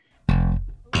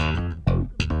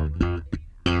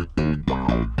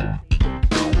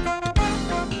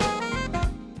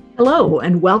Hello,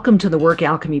 and welcome to the Work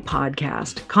Alchemy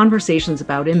podcast, conversations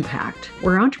about impact,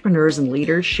 where entrepreneurs and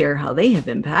leaders share how they have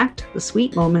impact, the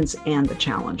sweet moments, and the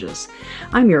challenges.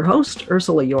 I'm your host,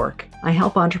 Ursula York. I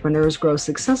help entrepreneurs grow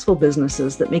successful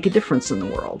businesses that make a difference in the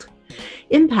world.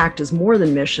 Impact is more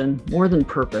than mission, more than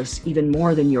purpose, even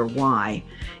more than your why.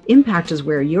 Impact is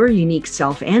where your unique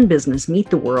self and business meet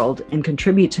the world and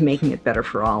contribute to making it better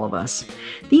for all of us.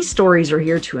 These stories are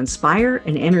here to inspire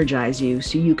and energize you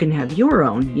so you can have your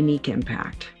own unique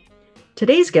impact.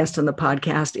 Today's guest on the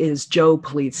podcast is Joe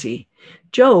Pulizzi.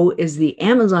 Joe is the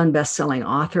Amazon best-selling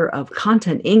author of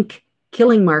Content Inc.,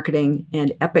 Killing Marketing,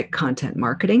 and Epic Content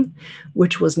Marketing,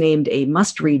 which was named a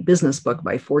must-read business book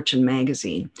by Fortune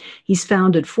magazine. He's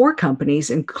founded 4 companies,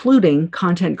 including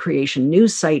content creation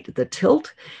news site The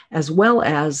Tilt, as well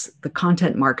as the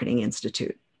Content Marketing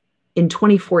Institute. In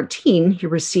 2014, he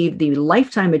received the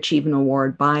Lifetime Achievement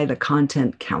Award by the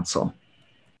Content Council.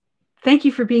 Thank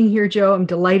you for being here, Joe. I'm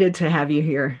delighted to have you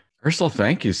here. Ursula,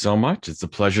 thank you so much. It's a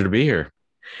pleasure to be here.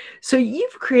 So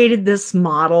you've created this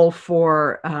model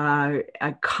for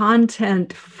a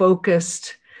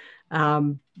content-focused,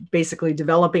 basically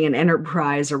developing an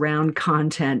enterprise around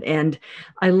content. And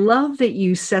I love that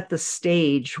you set the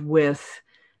stage with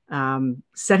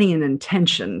setting an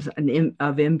intention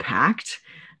of impact.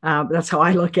 That's how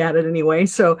I look at it anyway.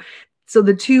 So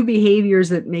the 2 behaviors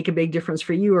that make a big difference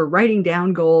for you are writing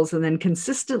down goals and then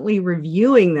consistently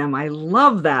reviewing them. I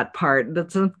love that part.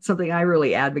 That's something I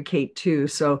really advocate too.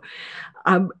 So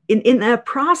in that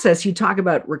process, you talk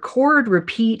about record,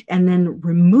 repeat, and then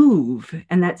remove.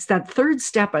 And that's that 3rd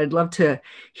step I'd love to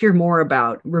hear more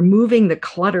about, removing the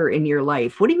clutter in your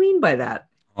life. What do you mean by that?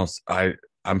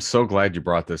 I'm so glad you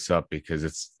brought this up because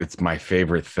it's my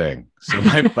favorite thing. So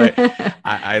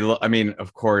I mean,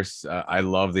 of course, I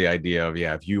love the idea of,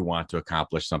 if you want to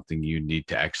accomplish something, you need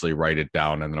to actually write it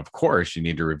down. And then of course you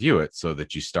need to review it so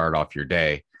that you start off your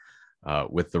day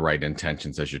with the right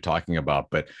intentions as you're talking about.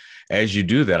 But as you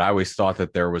do that, I always thought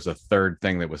that there was a 3rd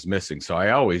thing that was missing. So I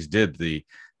always did the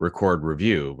record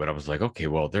review, but I was like, okay,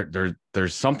 well,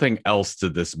 there's something else to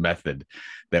this method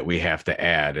that we have to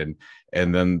add. And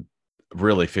then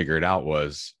really figured out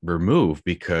was remove,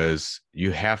 because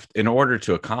you have, in order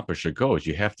to accomplish your goals,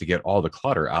 you have to get all the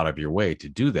clutter out of your way to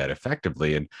do that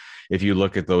effectively. And if you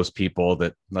look at those people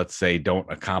that, let's say,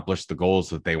 don't accomplish the goals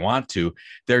that they want to,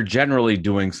 they're generally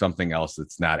doing something else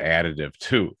that's not additive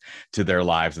to their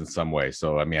lives in some way.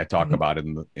 So, I mean, I talk about it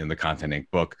in the Content Inc.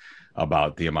 book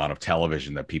about the amount of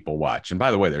television that people watch. And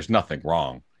by the way, there's nothing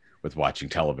wrong with watching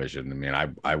television. I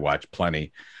mean, I watch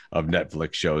plenty of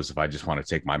Netflix shows if I just want to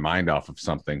take my mind off of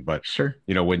something. But, sure,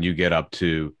 when you get up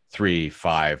to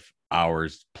 3-5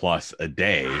 hours plus a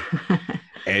day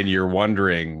and you're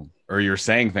wondering, or you're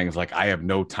saying things like, I have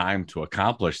no time to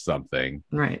accomplish something,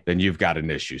 right, then you've got an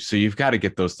issue. So you've got to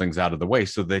get those things out of the way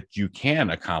so that you can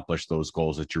accomplish those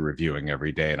goals that you're reviewing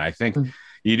every day. And I think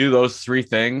you do those 3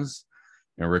 things,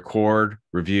 record,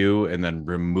 review, and then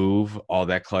remove all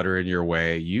that clutter in your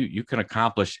way, you can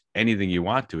accomplish anything you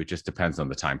want to. It just depends on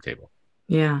the timetable.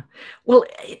 Yeah. Well,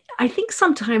 I think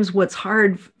sometimes what's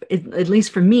hard, at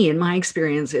least for me in my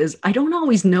experience, is I don't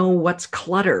always know what's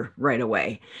clutter right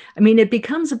away. I mean, it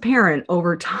becomes apparent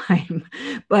over time,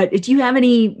 but do you have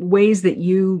any ways that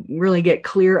you really get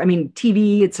clear? I mean,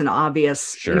 TV, it's an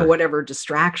obvious, sure, whatever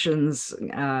distractions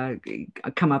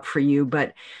come up for you,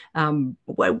 but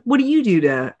what do you do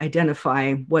to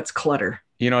identify what's clutter?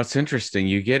 It's interesting.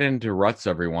 You get into ruts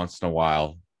every once in a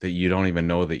while that you don't even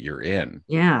know that you're in.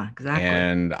 Yeah, exactly.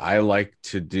 And I like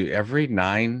to do every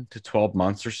 9 to 12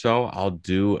 months or so, I'll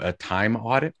do a time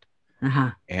audit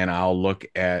and I'll look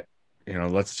at,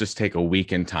 let's just take a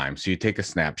week in time. So you take a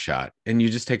snapshot and you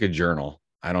just take a journal.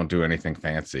 I don't do anything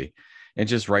fancy, and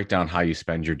just write down how you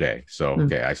spend your day. So,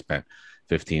 okay, I spent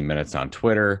 15 minutes on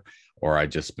Twitter, or I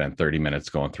just spent 30 minutes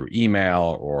going through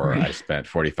email, or I spent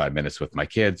 45 minutes with my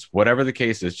kids, whatever the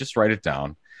case is, just write it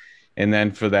down. And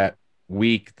then for that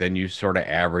week, then you sort of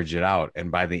average it out, and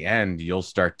by the end you'll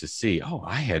start to see,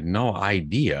 I had no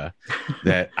idea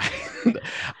that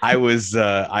I was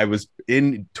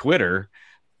in Twitter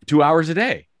 2 hours a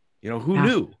day. Who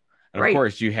knew? And of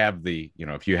course you have the,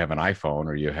 if you have an iPhone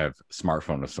or you have a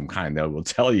smartphone of some kind, they will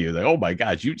tell you that, oh my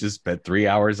gosh, you just spent 3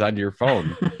 hours on your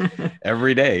phone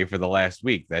every day for the last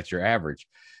week. That's your average.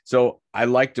 So I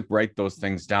like to write those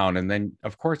things down. And then,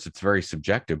 of course, it's very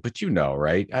subjective, but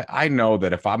right? I know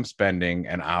that if I'm spending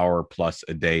an hour plus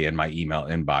a day in my email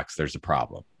inbox, there's a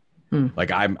problem.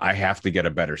 Like I have to get a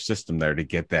better system there to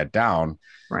get that down.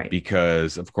 Right.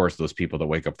 Because, of course, those people that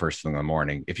wake up first thing in the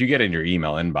morning, if you get in your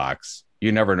email inbox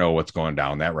you never know what's going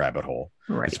down that rabbit hole.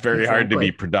 Right. It's very hard to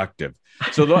be productive.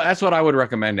 So that's what I would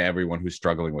recommend to everyone who's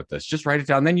struggling with this. Just write it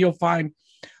down. Then you'll find,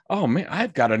 oh man,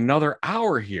 I've got another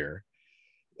hour here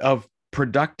of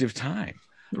productive time.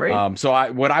 Right.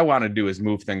 So what I want to do is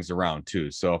move things around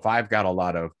too. So if I've got a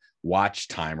lot of watch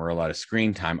time or a lot of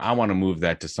screen time, I want to move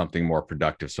that to something more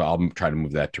productive. So I'll try to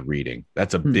move that to reading.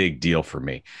 That's a big deal for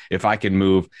me. If I can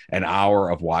move an hour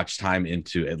of watch time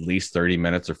into at least 30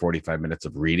 minutes or 45 minutes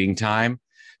of reading time,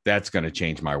 that's going to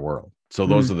change my world. So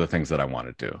those are the things that I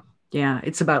want to do. Yeah,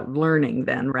 it's about learning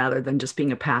then rather than just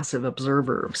being a passive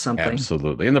observer of something.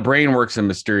 Absolutely. And the brain works in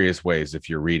mysterious ways if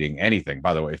you're reading anything.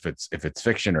 By the way, if it's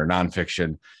fiction or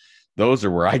nonfiction, those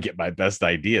are where I get my best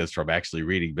ideas from, actually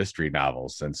reading mystery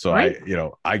novels. And so right.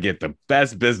 I get the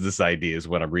best business ideas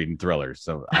when I'm reading thrillers.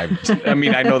 So I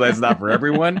know that's not for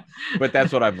everyone, but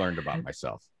that's what I've learned about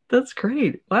myself. That's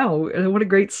great. Wow. What a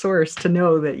great source to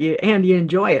know that you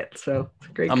enjoy it. So it's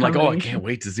a great. I'm like, I can't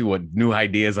wait to see what new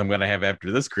ideas I'm going to have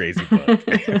after this crazy book.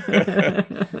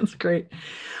 That's great.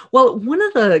 Well, one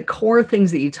of the core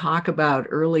things that you talk about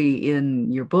early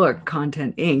in your book,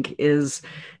 Content Inc., is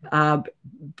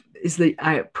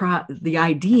the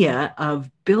idea of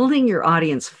building your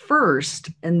audience first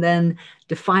and then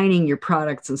defining your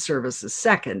products and services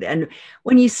second. And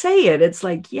when you say it, it's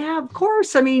like, yeah, of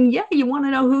course. I mean, yeah, you want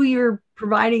to know who you're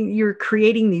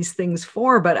creating these things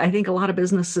for. But I think a lot of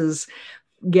businesses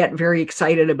get very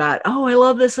excited about, oh, I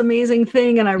love this amazing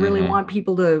thing, and I really want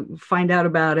people to find out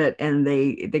about it. And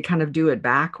they kind of do it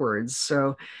backwards.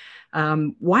 So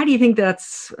why do you think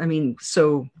that's,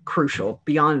 so crucial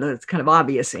beyond the kind of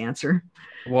obvious answer?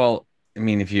 Well,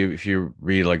 if you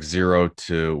read like 0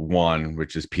 to 1,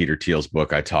 which is Peter Thiel's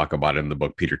book, I talk about it in the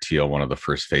book. Peter Thiel, one of the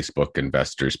first Facebook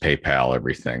investors, PayPal,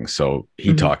 everything. So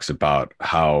he talks about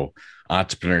how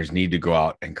entrepreneurs need to go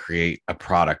out and create a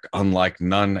product unlike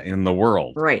none in the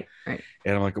world. Right.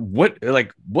 And I'm like, what,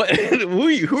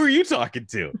 who are you talking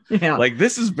to? Yeah. Like,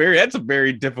 that's a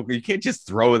very difficult, you can't just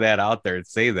throw that out there and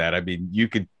say that. You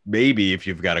could maybe, if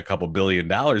you've got a couple $1 billion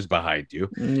behind you,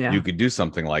 you could do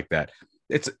something like that.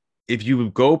 If you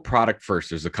go product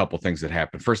first, there's a couple things that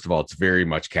happen. First of all, it's very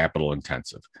much capital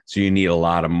intensive. So you need a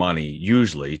lot of money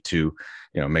usually to,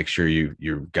 make sure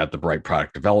you've got the right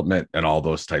product development and all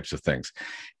those types of things.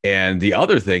 And the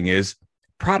other thing is,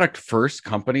 product first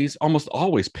companies almost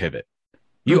always pivot.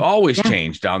 You always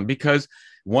change down, because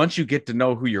once you get to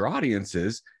know who your audience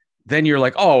is, then you're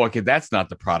like, oh, okay, that's not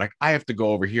the product. I have to go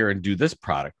over here and do this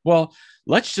product. Well,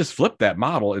 let's just flip that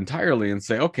model entirely and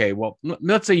say, okay, well,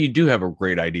 let's say you do have a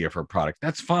great idea for a product.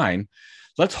 That's fine.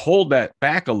 Let's hold that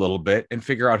back a little bit and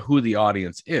figure out who the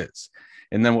audience is.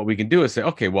 And then what we can do is say,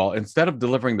 okay, well, instead of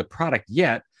delivering the product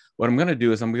yet, what I'm going to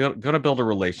do is I'm going to build a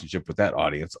relationship with that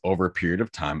audience over a period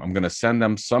of time. I'm going to send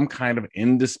them some kind of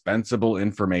indispensable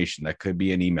information. That could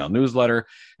be an email newsletter.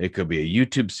 It could be a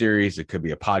YouTube series. It could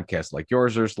be a podcast like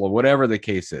yours, Ursula, whatever the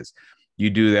case is. You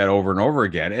do that over and over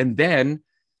again, and then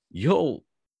you'll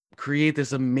create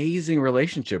this amazing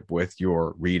relationship with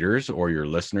your readers or your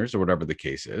listeners or whatever the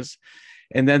case is.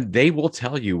 And then they will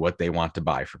tell you what they want to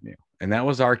buy from you. And that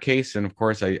was our case. And of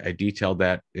course, I detailed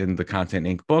that in the Content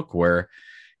Inc. book, where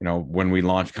when we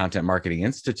launched Content Marketing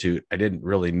Institute, I didn't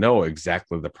really know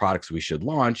exactly the products we should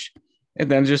launch, and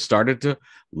then just started to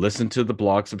listen to the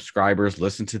blog subscribers,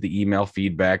 listen to the email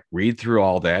feedback, read through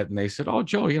all that. And they said, oh,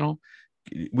 Joe,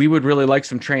 we would really like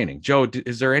some training. Joe,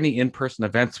 is there any in-person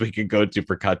events we could go to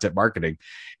for content marketing?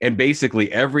 And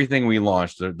basically everything we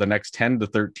launched, the next 10 to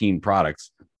 13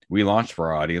 products we launched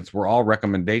for our audience, were all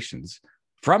recommendations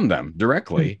from them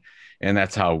directly. And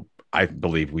that's how I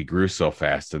believe we grew so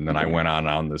fast. And then I went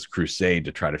on this crusade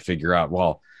to try to figure out,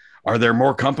 well, are there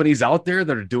more companies out there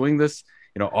that are doing this,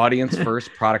 audience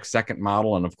first, product second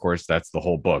model? And of course, that's the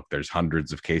whole book. There's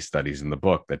hundreds of case studies in the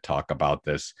book that talk about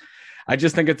this. I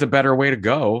just think it's a better way to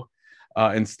go,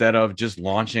 instead of just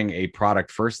launching a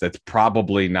product first. That's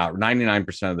probably not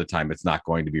 99% of the time. It's not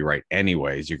going to be right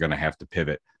anyways. You're going to have to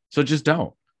pivot. So just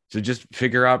don't. So just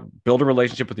figure out, build a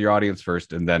relationship with your audience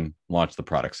first, and then launch the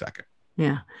product second.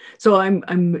 Yeah. So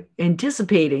I'm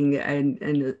anticipating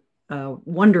and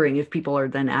wondering if people are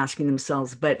then asking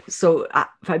themselves, but so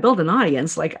if I build an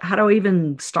audience, like, how do I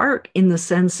even start, in the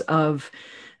sense of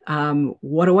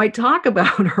what do I talk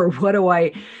about, or what do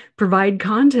I provide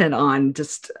content on?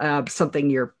 Just something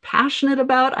you're passionate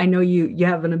about. I know you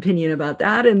have an opinion about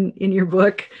that in your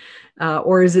book.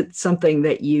 Or is it something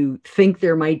that you think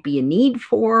there might be a need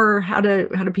for? How do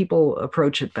people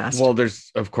approach it best? Well,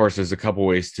 there's a couple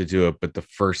ways to do it, but the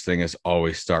first thing is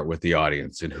always start with the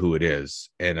audience and who it is.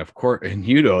 And of course, and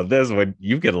this, when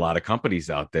you get a lot of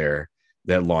companies out there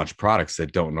that launch products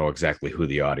that don't know exactly who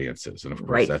the audience is. And of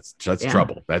course, that's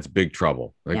trouble. That's big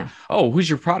trouble. Like, oh, who's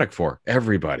your product for?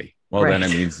 Everybody. Well, then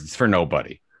it means it's for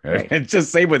nobody. Right? It's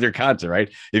just same with your content, right?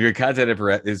 If your content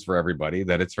is for everybody,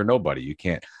 then it's for nobody. You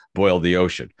can't boil the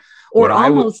ocean. Or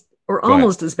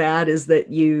almost as bad is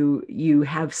that you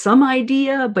have some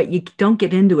idea, but you don't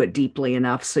get into it deeply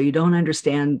enough. So you don't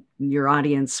understand your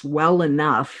audience well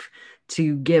enough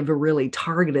to give a really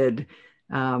targeted,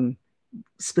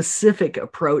 specific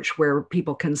approach where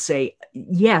people can say,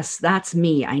 yes, that's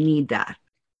me. I need that.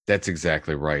 That's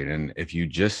exactly right. And if you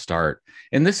just start,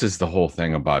 and this is the whole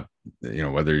thing about,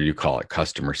 whether you call it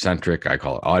customer centric, I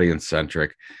call it audience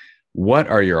centric. What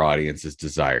are your audience's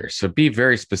desires? So be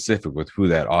very specific with who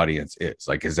that audience is.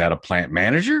 Like, is that a plant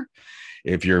manager?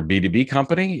 If you're a B2B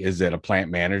company, is it a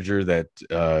plant manager that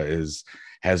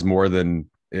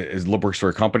works for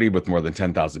a company with more than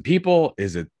 10,000 people?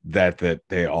 Is it that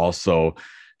they also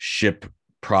ship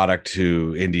product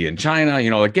to India and China?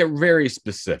 Like, get very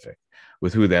specific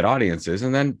with who that audience is,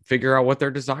 and then figure out what their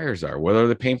desires are. What are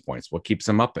the pain points? What keeps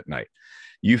them up at night?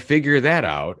 You figure that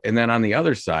out. And then on the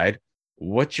other side,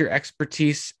 what's your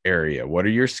expertise area? What are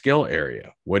your skill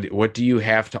area? What do you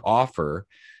have to offer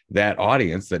that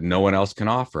audience that no one else can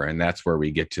offer? And that's where we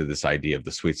get to this idea of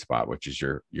the sweet spot, which is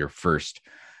your first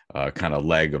kind of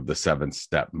leg of the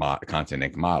 7-step Content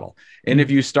Inc. model. And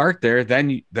if you start there,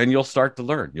 then you'll start to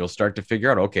learn. You'll start to figure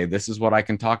out, okay, this is what I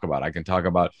can talk about. I can talk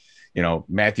about,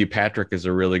 Matthew Patrick is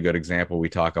a really good example we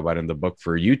talk about in the book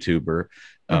for a YouTuber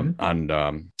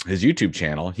on his YouTube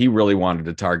channel. He really wanted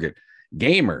to target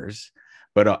gamers,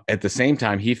 but at the same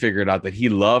time, he figured out that he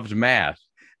loved math.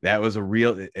 That was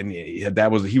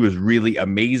he was really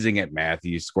amazing at math.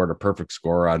 He scored a perfect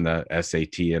score on the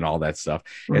SAT and all that stuff.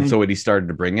 Mm-hmm. And so what he started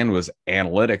to bring in was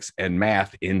analytics and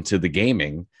math into the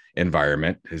gaming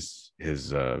environment. His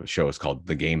show is called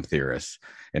The Game Theorist.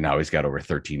 And now he's got over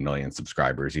 13 million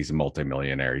subscribers. He's a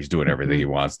multimillionaire. He's doing everything he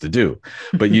wants to do.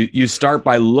 But you start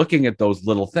by looking at those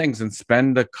little things and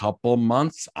spend a couple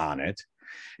months on it.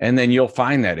 And then you'll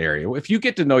find that area. If you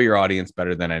get to know your audience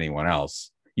better than anyone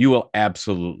else, you will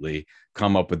absolutely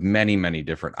come up with many, many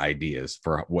different ideas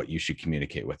for what you should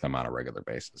communicate with them on a regular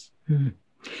basis. Mm-hmm.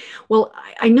 Well,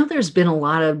 I know there's been a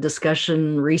lot of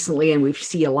discussion recently, and we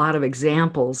see a lot of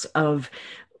examples of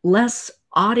less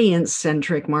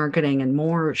audience-centric marketing and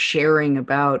more sharing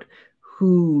about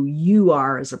who you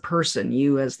are as a person,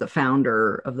 you as the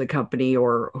founder of the company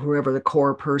or whoever the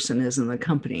core person is in the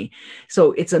company.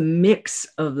 So it's a mix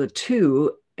of the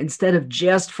two. Instead of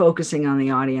just focusing on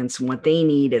the audience and what they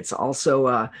need, it's also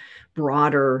a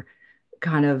broader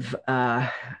kind of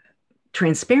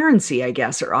transparency, I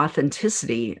guess, or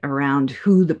authenticity around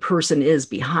who the person is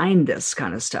behind this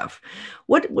kind of stuff.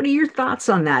 What are your thoughts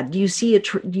on that? Do you see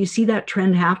that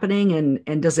trend happening,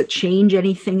 and does it change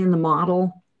anything in the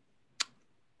model?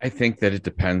 I think that it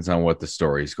depends on what the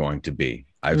story is going to be.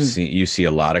 You see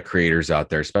a lot of creators out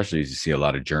there, especially as you see a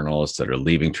lot of journalists that are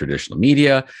leaving traditional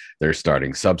media. They're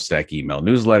starting Substack email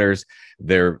newsletters.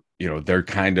 They're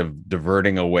kind of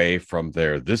diverting away from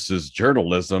this is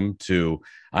journalism to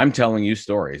I'm telling you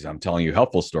stories. I'm telling you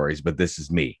helpful stories, but this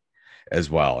is me as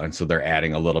well. And so they're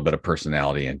adding a little bit of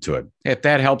personality into it. If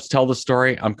that helps tell the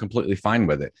story, I'm completely fine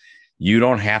with it. You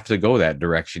don't have to go that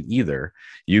direction either.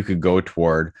 You could go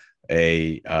toward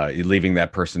leaving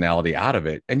that personality out of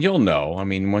it, and you'll know. I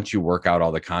mean, once you work out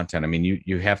all the content, I mean,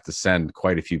 you have to send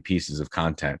quite a few pieces of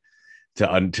content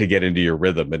to get into your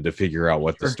rhythm and to figure out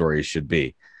what the story should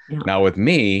be. Yeah. Now with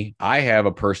me, I have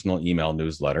a personal email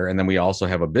newsletter, and then we also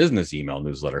have a business email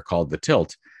newsletter called The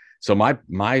Tilt. So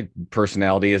my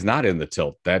personality is not in The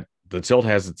Tilt. That The Tilt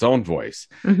has its own voice.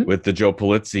 Mm-hmm. With the Joe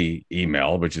Pulizzi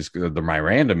email, which is my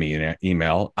random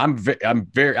email. I'm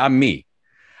me.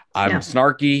 I'm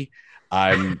snarky.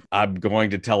 I'm going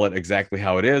to tell it exactly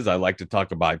how it is. I like to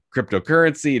talk about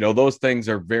cryptocurrency. Those things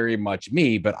are very much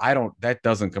me, but that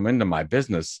doesn't come into my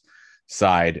business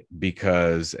side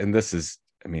because, and this is,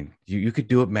 I mean, you could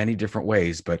do it many different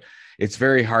ways, but it's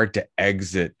very hard to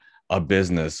exit a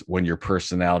business when your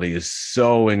personality is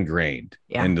so ingrained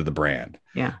into the brand.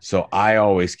 Yeah. So I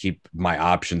always keep my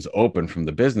options open from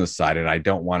the business side, and I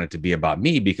don't want it to be about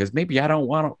me because maybe I don't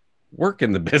want to work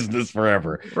in the business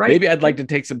forever. Right. Maybe I'd like to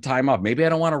take some time off. Maybe I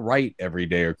don't want to write every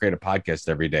day or create a podcast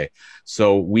every day.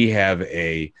 So we have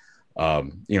a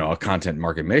content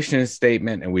market mission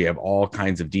statement, and we have all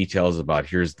kinds of details about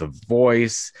here's the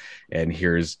voice and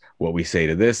here's what we say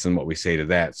to this and what we say to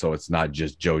that. So it's not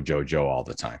just Joe all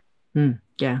the time.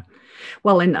 Yeah.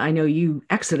 Well, and I know you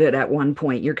exited at one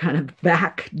point. You're kind of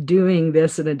back doing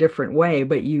this in a different way,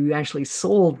 but you actually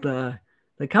sold the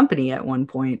company at one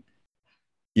point.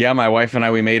 Yeah, my wife and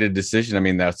I, we made a decision. I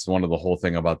mean, that's one of the whole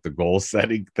thing about the goal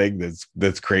setting thing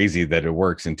that's crazy that it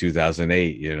works in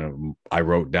 2008. I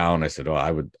wrote down, I said, oh,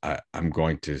 I'm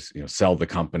going to, sell the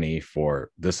company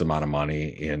for this amount of money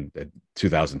in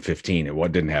 2015. And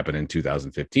what didn't happen in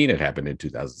 2015, it happened in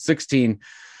 2016,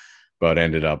 but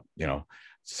ended up,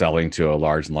 selling to a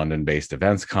large London-based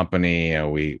events company,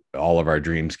 and all of our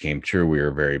dreams came true. We were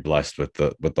very blessed with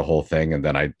the whole thing. And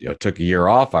then I took a year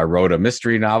off. I wrote a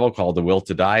mystery novel called The Will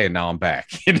to Die, and now I'm back.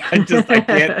 And I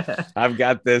can't. I've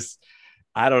got this.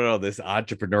 I don't know, this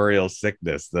entrepreneurial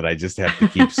sickness that I just have to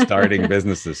keep starting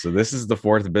businesses. So this is the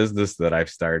fourth business that I've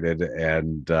started,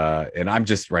 and I'm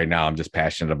just right now I'm just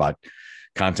passionate about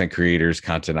content creators,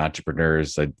 content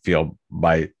entrepreneurs. I feel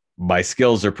my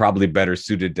skills are probably better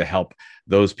suited to help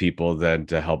those people than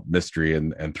to help mystery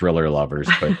and thriller lovers.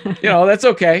 But, that's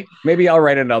okay. Maybe I'll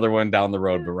write another one down the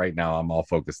road. But right now I'm all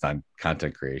focused on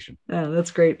content creation. Yeah,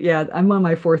 that's great. Yeah, I'm on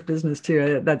my fourth business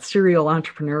too. That serial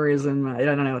entrepreneurism. I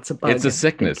don't know. It's a bug. It's a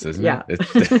sickness, isn't it?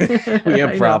 Yeah. We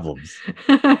have problems.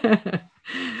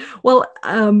 Well,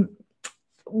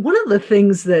 one of the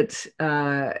things that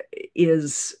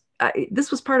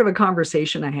this was part of a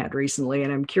conversation I had recently,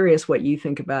 and I'm curious what you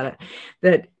think about it.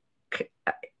 That,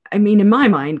 I mean, in my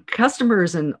mind,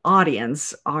 customers and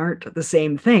audience aren't the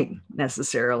same thing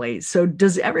necessarily. So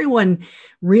does everyone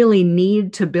really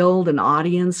need to build an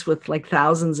audience with like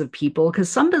thousands of people? Because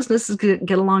some businesses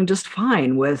get along just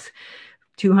fine with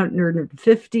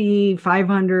 250,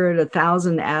 500,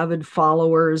 1,000 avid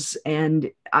followers. And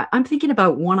I'm thinking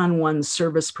about one-on-one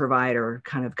service provider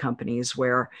kind of companies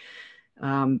where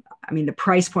the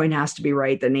price point has to be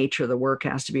right. The nature of the work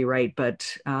has to be right,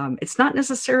 but it's not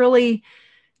necessarily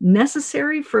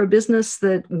necessary for a business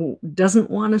that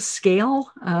doesn't want to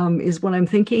scale, is what I'm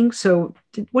thinking. So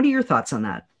what are your thoughts on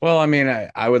that? Well,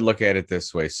 I would look at it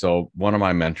this way. So one of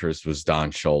my mentors was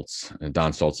Don Schultz. And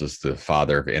Don Schultz is the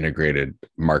father of integrated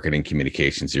marketing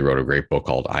communications. He wrote a great book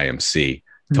called IMC,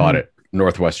 taught at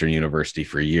Northwestern University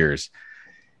for years.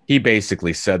 He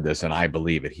basically said this, and I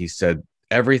believe it. He said,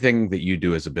 everything that you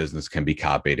do as a business can be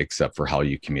copied except for how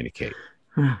you communicate.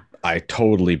 I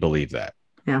totally believe that.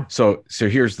 Yeah. So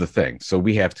here's the thing. So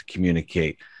we have to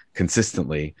communicate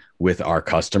consistently with our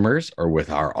customers or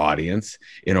with our audience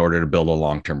in order to build a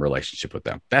long-term relationship with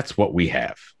them. That's what we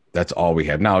have. That's all we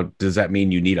have. Now, does that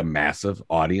mean you need a massive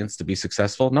audience to be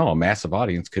successful? No, a massive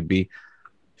audience could be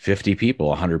 50 people,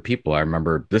 100 people. I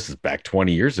remember this is back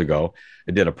 20 years ago.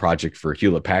 I did a project for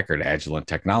Hewlett Packard Agilent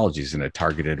Technologies, and it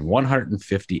targeted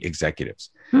 150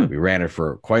 executives. We ran it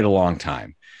for quite a long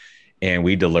time, and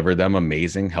we delivered them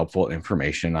amazing, helpful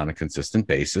information on a consistent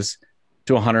basis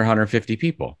to 100, 150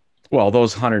 people. Well,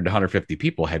 those 100 to 150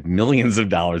 people had millions of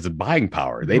dollars of buying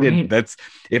power. They didn't. That's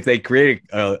if they create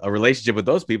a relationship with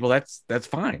those people, that's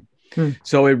fine.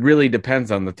 So it really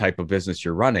depends on the type of business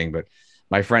you're running. But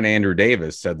my friend Andrew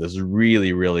Davis said this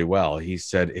really, really well. He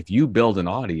said, if you build an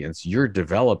audience, you're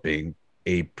developing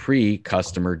a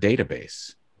pre-customer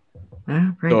database.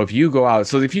 Right. So if you go out,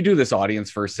 so if you do this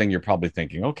audience first thing, you're probably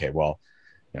thinking, okay, well,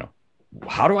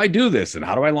 how do I do this? And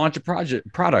how do I launch a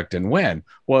product and when?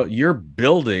 Well, you're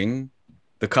building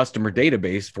the customer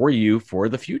database for you for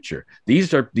the future.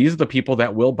 These are the people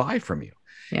that will buy from you.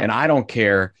 Yeah. And I don't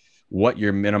care what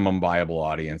your minimum viable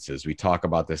audience is. We talk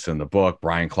about this in the book.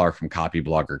 Brian Clark from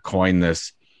Copyblogger coined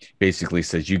this, basically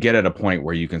says you get at a point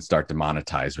where you can start to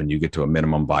monetize when you get to a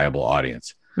minimum viable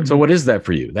audience. So what is that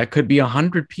for you? That could be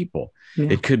 100 people. Yeah.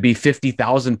 It could be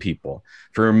 50,000 people.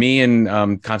 For me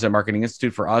and Content Marketing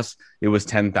Institute, for us, it was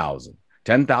 10,000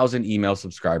 email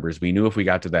subscribers. We knew if we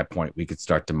got to that point, we could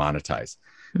start to monetize.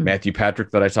 Matthew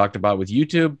Patrick that I talked about with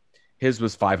YouTube, his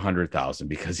was 500,000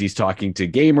 because he's talking to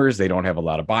gamers. They don't have a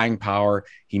lot of buying power.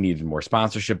 He needed more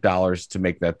sponsorship dollars to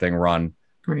make that thing run.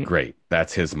 Great.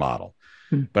 That's his model.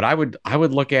 But I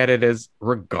would look at it as,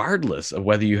 regardless of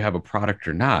whether you have a product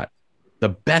or not, the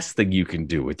best thing you can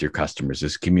do with your customers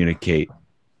is communicate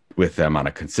with them on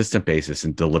a consistent basis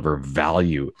and deliver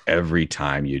value every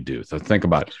time you do. So think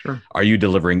about, are you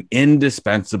delivering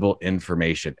indispensable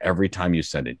information every time you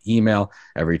send an email,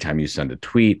 every time you send a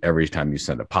tweet, every time you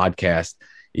send a podcast?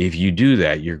 If you do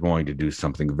that, you're going to do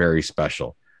something very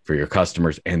special for your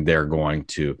customers, and they're going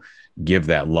to give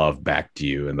that love back to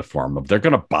you in the form of, they're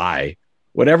going to buy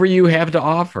whatever you have to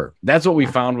offer. That's what we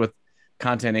found with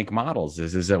Content Inc. models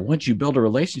is that once you build a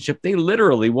relationship, they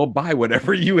literally will buy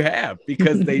whatever you have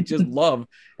because they just love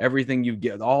everything you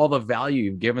get, all the value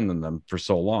you've given them for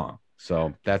so long.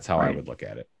 So that's how I would look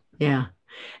at it. Yeah.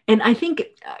 And I think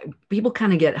people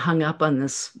kind of get hung up on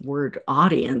this word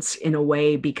audience in a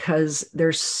way because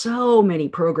there's so many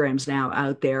programs now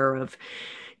out there of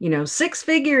 6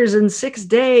 figures in 6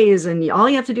 days. And all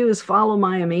you have to do is follow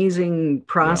my amazing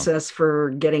process for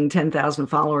getting 10,000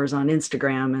 followers on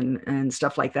Instagram and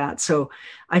stuff like that. So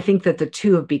I think that the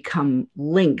two have become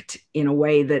linked in a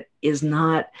way that is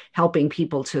not helping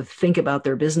people to think about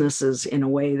their businesses in a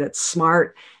way that's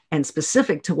smart and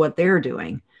specific to what they're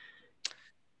doing.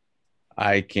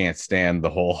 I can't stand the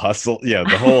whole hustle. Yeah,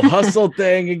 the whole hustle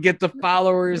thing and get the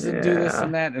followers and do this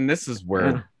and that. And this is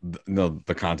where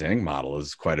the content model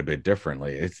is quite a bit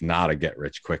differently. It's not a get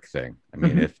rich quick thing. I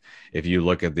mean, if you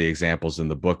look at the examples in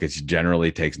the book, it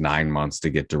generally takes 9 months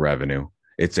to get to revenue.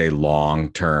 It's a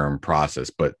long-term process.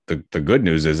 But the good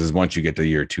news is once you get to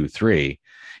year 2, 3,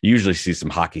 you usually see some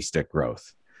hockey stick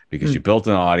growth because you built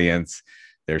an audience.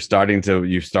 You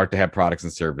start to have products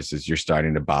and services you're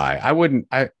starting to buy. I wouldn't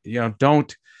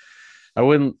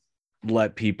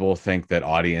let people think that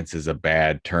audience is a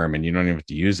bad term and you don't even have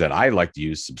to use that. I like to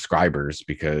use subscribers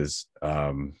because,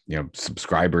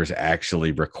 subscribers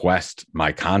actually request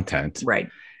my content. Right.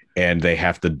 And they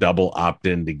have to double opt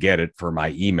in to get it for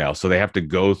my email. So they have to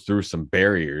go through some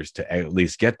barriers to at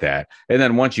least get that. And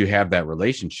then once you have that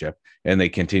relationship and they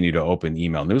continue to open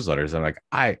email newsletters, I'm like,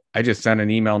 I just sent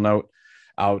an email note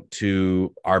out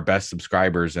to our best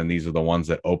subscribers, and these are the ones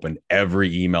that opened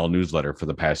every email newsletter for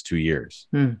the past 2 years.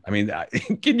 I mean,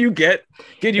 can you get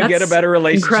a better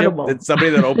relationship than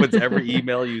somebody that opens every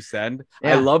email you send?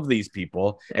 I love these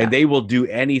people, and they will do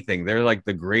anything. They're like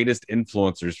the greatest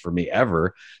influencers for me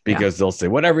ever because they'll say,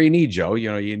 whatever you need, Joe,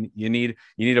 you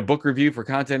need a book review for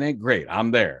Content Inc. Great,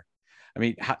 I'm there. I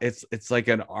mean, it's like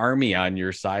an army on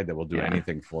your side that will do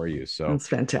anything for you. So that's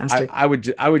fantastic. I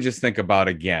would just think about,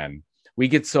 again, we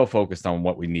get so focused on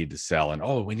what we need to sell and,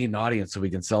 we need an audience so we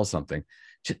can sell something.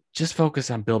 Just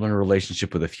focus on building a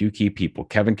relationship with a few key people.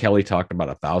 Kevin Kelly talked about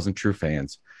 1,000 true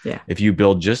fans. Yeah. If you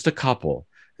build just a couple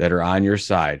that are on your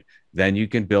side, then you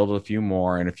can build a few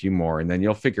more, and then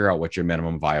you'll figure out what your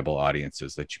minimum viable audience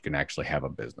is that you can actually have a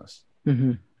business.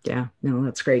 Mm-hmm. Yeah, no,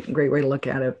 that's great. Great way to look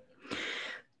at it.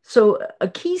 So a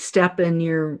key step in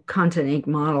your Content Inc.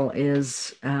 model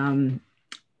is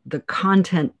the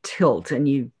content tilt, and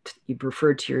you've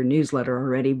referred to your newsletter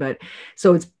already, but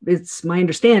so it's my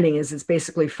understanding is it's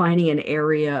basically finding an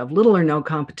area of little or no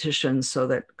competition so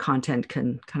that content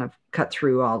can kind of cut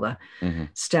through all the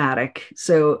static.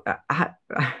 So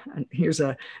here's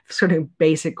a sort of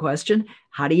basic question: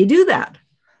 how do you do that?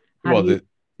 How do you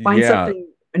find something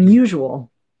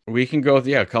unusual? We can go with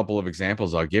a couple of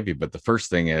examples I'll give you, but the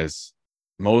first thing is,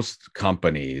 most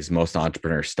companies, most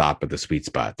entrepreneurs stop at the sweet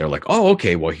spot. They're like, oh,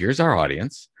 okay, well, here's our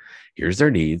audience, here's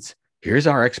their needs, here's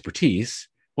our expertise.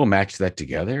 We'll match that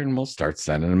together and we'll start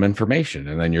sending them information.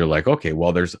 And then you're like, okay,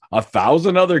 well, there's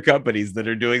 1,000 other companies that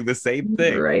are doing the same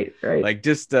thing. Right. Like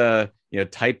just,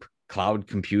 type cloud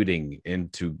computing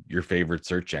into your favorite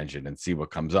search engine and see what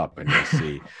comes up. And you'll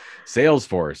see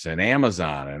Salesforce and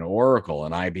Amazon and Oracle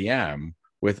and IBM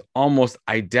with almost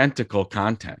identical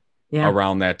content.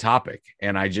 Around that topic.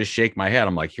 And I just shake my head.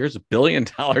 I'm like, here's $1 billion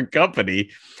company.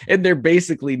 And they're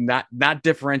basically not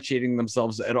differentiating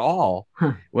themselves at all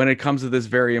when it comes to this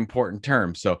very important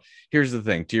term. So here's the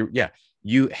thing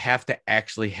you have to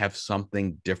actually have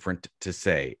something different to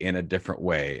say in a different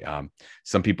way.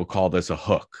 Some people call this a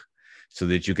hook so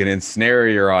that you can ensnare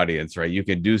your audience, right? You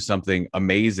can do something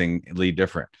amazingly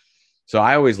different. So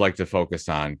I always like to focus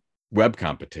on web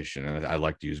competition. And I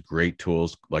like to use great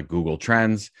tools like Google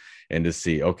Trends and to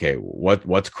see, okay,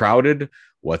 what's crowded,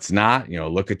 what's not,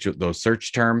 look at those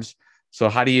search terms. So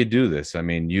how do you do this? I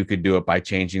mean, you could do it by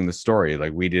changing the story.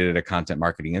 Like we did at a Content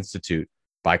Marketing Institute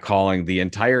by calling the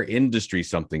entire industry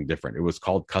something different. It was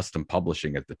called custom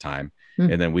publishing at the time.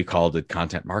 And then we called it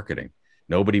content marketing.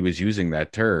 Nobody was using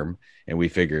that term. And we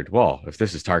figured, well, if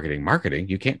this is targeting marketing,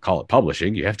 you can't call it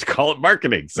publishing. You have to call it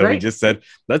marketing. So we just said,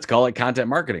 let's call it content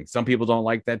marketing. Some people don't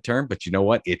like that term, but you know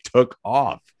what? It took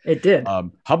off. It did.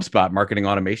 HubSpot, marketing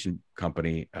automation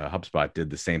company, HubSpot did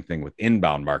the same thing with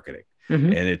inbound marketing.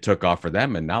 And it took off for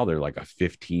them. And now they're like a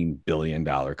 $15 billion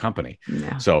company.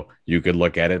 Yeah. So you could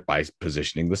look at it by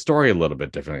positioning the story a little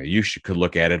bit differently. You could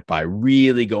look at it by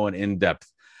really going in depth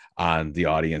on the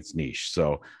audience niche.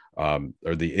 So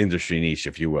or the industry niche,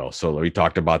 if you will. So we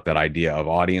talked about that idea of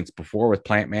audience before with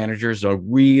plant managers. So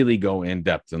really go in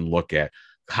depth and look at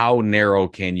how narrow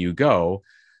can you go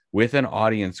with an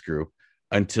audience group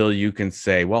until you can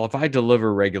say, well, if I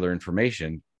deliver regular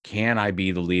information, can I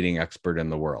be the leading expert in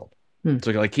the world?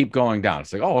 So like keep going down.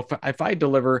 It's like, oh, if I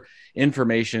deliver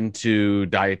information to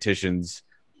dietitians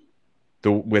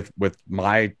with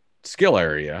my skill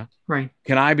area, right?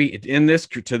 Can I be in this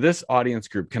to this audience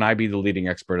group? Can I be the leading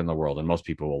expert in the world? And most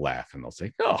people will laugh and they'll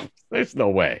say, "Oh, there's no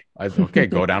way." I said, okay,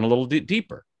 go down a little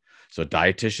deeper. So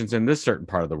dietitians in this certain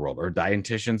part of the world, or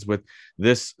dietitians with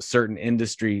this certain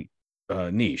industry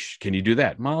niche. Can you do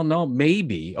that? Well, no,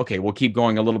 maybe. Okay, we'll keep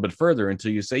going a little bit further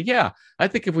until you say, yeah, I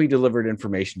think if we delivered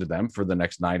information to them for the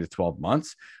next 9 to 12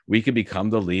 months, we could become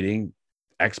the leading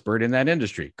expert in that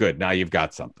industry. Good. Now you've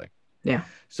got something. Yeah.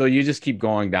 So you just keep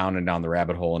going down and down the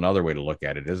rabbit hole. Another way to look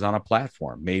at it is on a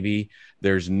platform. Maybe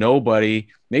there's no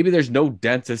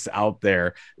dentists out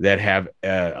there that have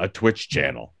a Twitch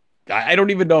channel. I don't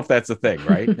even know if that's a thing,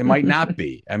 right? It might not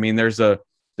be. I mean, there's a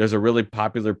really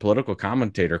popular political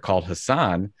commentator called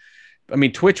Hassan. I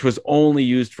mean, Twitch was only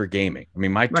used for gaming. I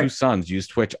mean, my two sons use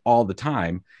Twitch all the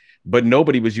time, but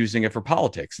nobody was using it for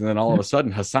politics. And then all of a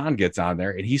sudden, Hassan gets on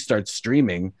there and he starts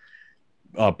streaming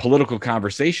political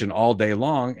conversation all day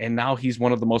long. And now he's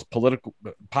one of the most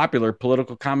popular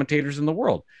political commentators in the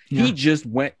world. Yeah. He just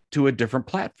went to a different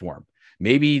platform.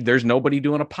 Maybe there's nobody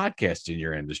doing a podcast in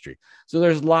your industry. So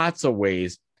there's lots of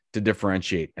ways to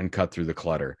differentiate and cut through the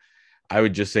clutter. I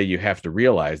would just say you have to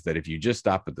realize that if you just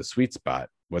stop at the sweet spot,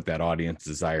 what that audience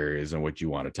desire is and what you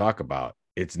want to talk about,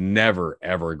 it's never,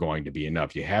 ever going to be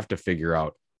enough. You have to figure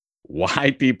out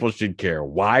why people should care.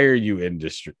 Why are you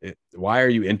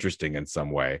interesting in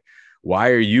some way? Why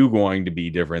are you going to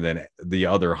be different than the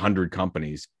other 100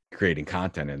 companies creating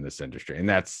content in this industry? And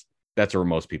that's where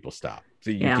most people stop.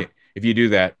 So if you do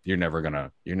that, you're never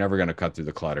gonna cut through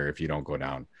the clutter if you don't go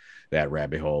down that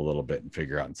rabbit hole a little bit and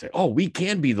figure out and say, oh, we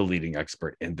can be the leading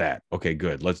expert in that. Okay,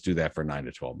 good. Let's do that for 9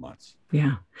 to 12 months.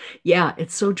 Yeah. Yeah,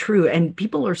 it's so true. And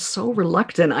people are so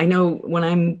reluctant. I know when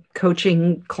I'm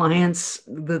coaching clients,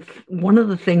 one of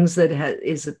the things that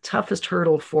is the toughest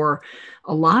hurdle for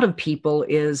a lot of people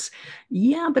is,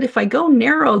 yeah, but if I go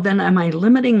narrow, then am I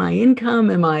limiting my income?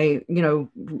 Am I,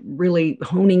 really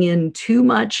honing in too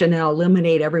much and I'll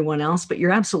eliminate everyone else? But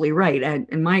you're absolutely right.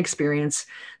 In my experience,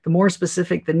 the more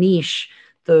specific the niche,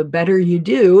 the better you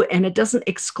do. And it doesn't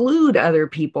exclude other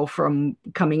people from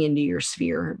coming into your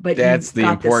sphere. But that's the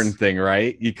important thing,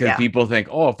 right? Because people think,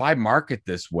 oh, if I market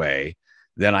this way,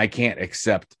 then I can't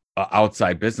accept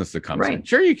outside business that comes in.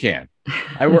 Sure, you can.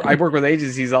 I work with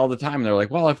agencies all the time. And they're like,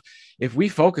 well, if we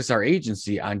focus our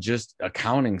agency on just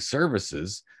accounting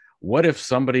services, what if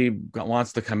somebody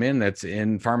wants to come in that's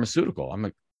in pharmaceutical? I'm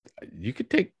like, you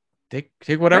could take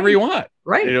whatever you want.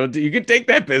 Right. You can take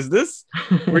that business,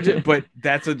 but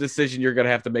that's a decision you're going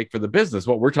to have to make for the business.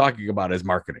 What we're talking about is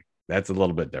marketing. That's a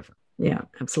little bit different. Yeah,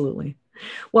 absolutely.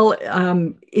 Well,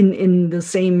 in the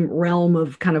same realm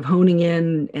of kind of honing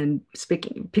in and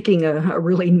picking a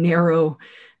really narrow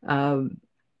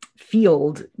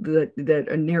field, that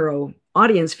a narrow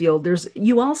audience field,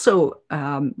 you also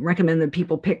recommend that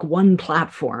people pick one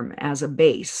platform as a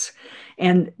base.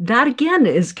 And that again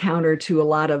is counter to a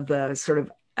lot of the sort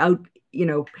of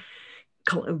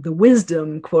the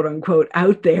wisdom, quote unquote,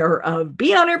 out there of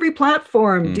be on every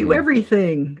platform, do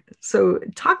everything. So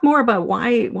talk more about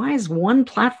why is one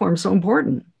platform so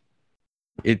important?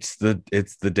 It's the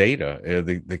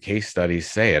data. The case studies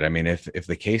say it. I mean, if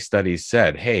the case studies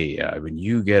said, hey, when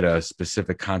you get a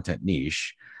specific content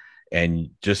niche and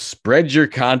just spread your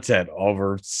content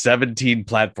over 17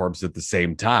 platforms at the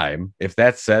same time, if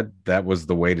that said that was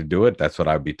the way to do it, that's what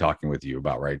I would be talking with you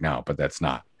about right now. But that's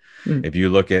not. If you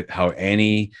look at how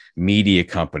any media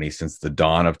company since the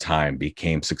dawn of time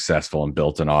became successful and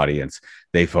built an audience,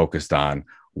 they focused on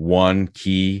one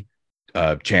key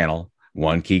channel,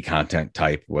 one key content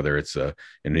type, whether it's a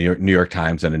New York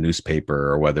Times and a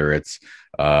newspaper, or whether it's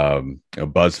a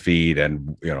BuzzFeed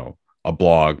and a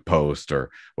blog post,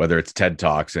 or whether it's TED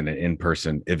Talks and an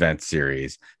in-person event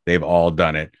series. They've all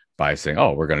done it by saying,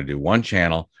 oh, we're going to do one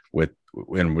channel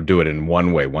and we'll do it in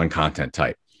one way, one content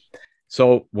type.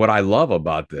 So what I love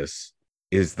about this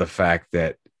is the fact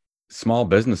that small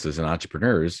businesses and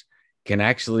entrepreneurs can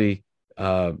actually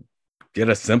get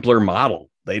a simpler model.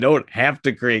 They don't have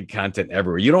to create content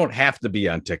everywhere. You don't have to be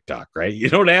on TikTok, right? You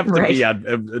don't have to be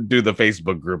on do the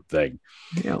Facebook group thing.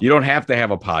 Yeah. You don't have to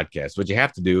have a podcast. What you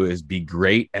have to do is be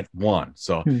great at one.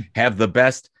 So have the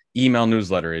best email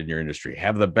newsletter in your industry,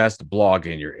 have the best blog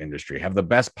in your industry, have the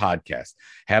best podcast,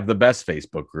 have the best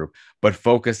Facebook group, but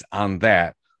focus on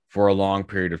that for a long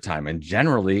period of time. And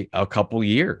generally a couple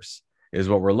years is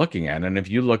what we're looking at. And if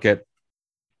you look at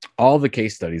all the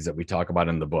case studies that we talk about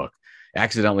in the book,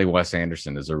 Accidentally Wes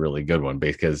Anderson is a really good one,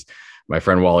 because my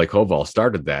friend Wally Koval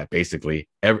started that, basically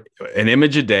an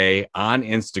image a day on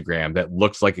Instagram that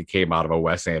looks like it came out of a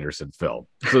Wes Anderson film.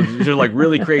 So these are like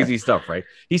really crazy stuff, right?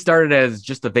 He started as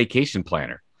just a vacation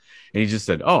planner. And he just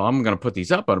said, oh, I'm going to put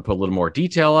these up. I'm going to put a little more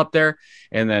detail up there.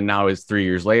 And then now it's 3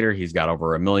 years later, he's got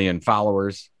over 1 million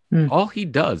followers. All he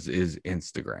does is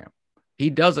Instagram.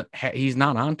 He's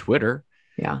not on Twitter.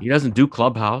 Yeah. He doesn't do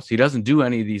Clubhouse. He doesn't do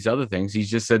any of these other things. He's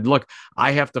just said, look,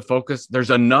 I have to focus. There's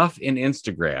enough in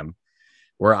Instagram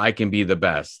where I can be the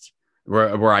best,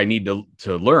 where I need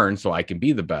to learn so I can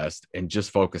be the best, and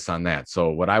just focus on that. So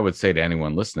what I would say to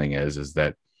anyone listening is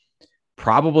that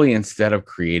probably instead of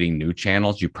creating new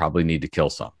channels, you probably need to kill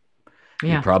some.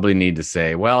 Yeah. You probably need to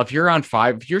say, well, if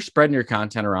you're spreading your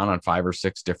content around on 5 or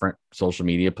 6 different social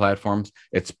media platforms,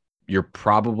 you're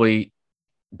probably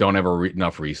don't have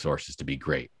enough resources to be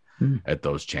great at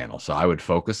those channels. So I would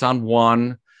focus on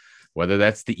one, whether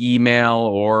that's the email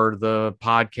or the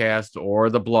podcast or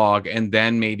the blog, and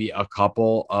then maybe a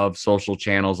couple of social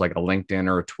channels like a LinkedIn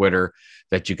or a Twitter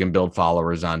that you can build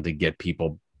followers on to get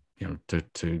people,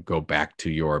 to go back to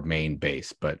your main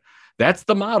base. But that's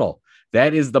the model.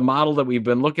 That is the model that we've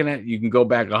been looking at. You can go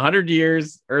back 100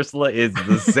 years, Ursula. It's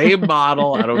the same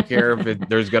model. I don't care if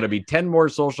there's going to be 10 more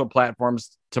social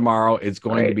platforms tomorrow. It's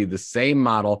going to be the same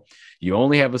model. You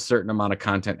only have a certain amount of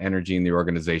content energy in the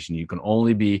organization. You can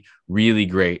only be really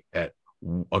great at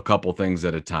a couple things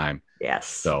at a time. Yes.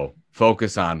 So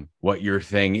focus on what your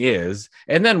thing is.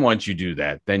 And then once you do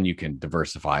that, then you can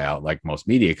diversify out like most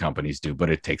media companies do, but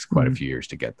it takes quite a few years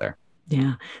to get there.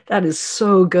 Yeah, that is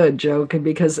so good, Joe,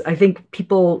 because I think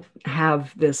people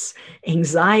have this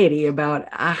anxiety about,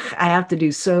 I have to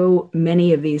do so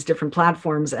many of these different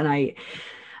platforms. And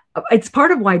it's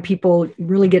part of why people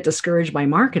really get discouraged by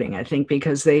marketing, I think,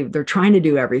 because they're trying to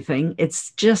do everything.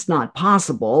 It's just not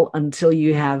possible until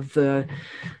you have the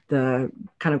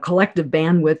kind of collective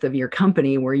bandwidth of your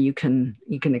company where you can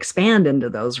expand into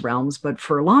those realms. But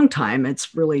for a long time,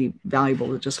 it's really valuable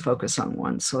to just focus on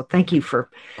one. So thank you for.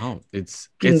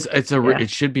 It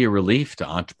should be a relief to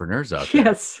entrepreneurs out there.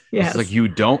 Yes. It's like you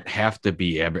don't have to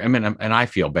be and I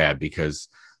feel bad because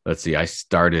let's see, I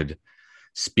started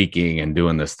speaking and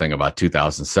doing this thing about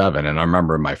 2007. And I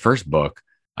remember in my first book,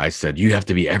 I said, you have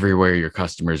to be everywhere your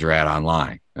customers are at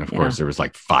online. And of course, there was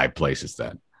like 5 places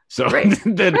then. So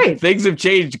things have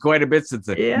changed quite a bit since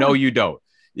then. Yeah. No, you don't.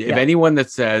 If anyone that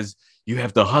says you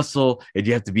have to hustle and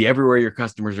you have to be everywhere your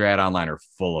customers are at online are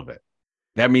full of it.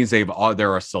 That means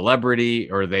they're a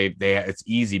celebrity, or it's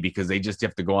easy because they just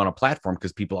have to go on a platform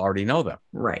because people already know them.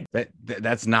 Right.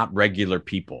 That's not regular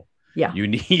people. Yeah. You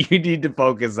need to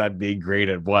focus on being great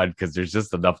at one because there's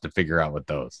just enough to figure out with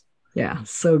those. Yeah.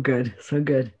 So good. So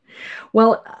good.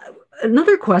 Well,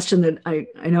 another question that I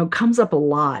know comes up a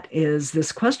lot is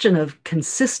this question of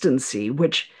consistency,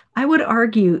 which I would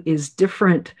argue is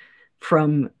different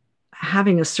from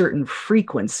having a certain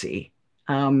frequency.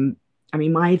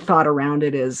 My thought around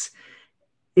it is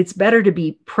it's better to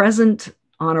be present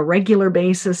on a regular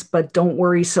basis, but don't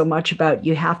worry so much about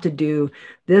you have to do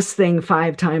this thing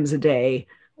 5 times a day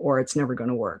or it's never going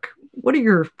to work. What are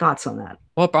your thoughts on that?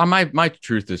 Well, my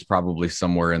truth is probably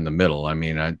somewhere in the middle. I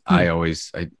mean,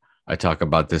 I talk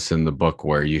about this in the book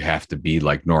where you have to be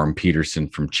like Norm Peterson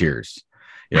from Cheers.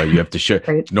 You have to show.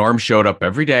 Right. Norm showed up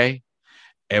every day.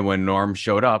 And when Norm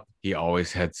showed up, he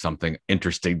always had something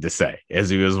interesting to say as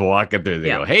he was walking through. They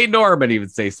go, hey, Norm, and he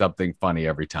would say something funny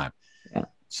every time. Yeah.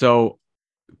 So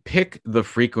pick the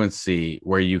frequency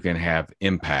where you can have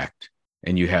impact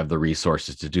and you have the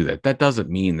resources to do that. That doesn't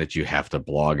mean that you have to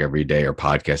blog every day or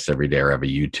podcast every day or have a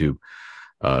YouTube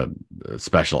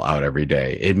special out every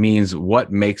day. It means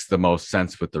what makes the most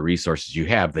sense with the resources you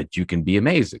have, that you can be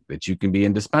amazing, that you can be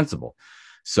indispensable.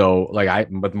 So like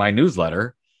with my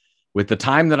newsletter, with the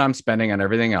time that I'm spending on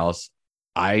everything else,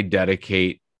 I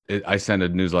send a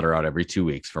newsletter out every 2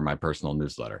 weeks for my personal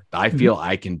newsletter. I feel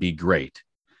I can be great.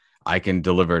 I can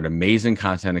deliver an amazing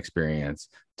content experience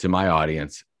to my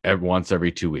audience once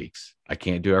every 2 weeks. I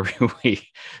can't do every week.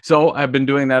 So I've been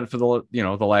doing that for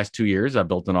the last 2 years. I've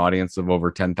built an audience of over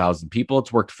 10,000 people.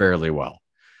 It's worked fairly well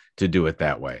to do it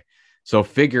that way. So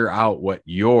figure out what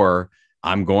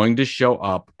I'm going to show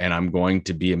up and I'm going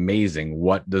to be amazing.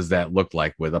 What does that look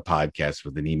like with a podcast,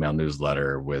 with an email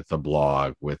newsletter, with a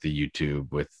blog, with a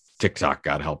YouTube, with TikTok,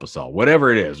 God help us all,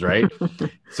 whatever it is, right?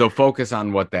 So focus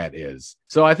on what that is.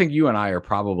 So I think you and I are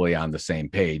probably on the same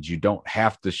page. You don't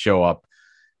have to show up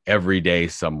every day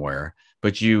somewhere,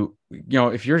 but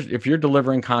if you're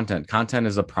delivering content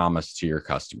is a promise to your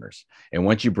customers. And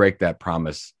once you break that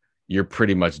promise, you're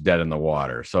pretty much dead in the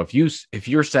water. So if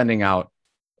you're sending out,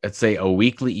 let's say, a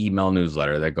weekly email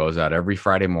newsletter that goes out every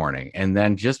Friday morning, and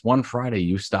then just one Friday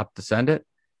you stop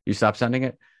sending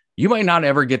it, you might not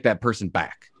ever get that person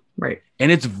back. Right.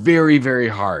 And it's very, very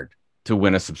hard to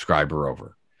win a subscriber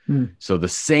over. So the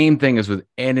same thing is with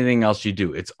anything else you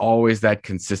do. It's always that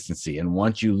consistency. And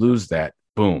once you lose that,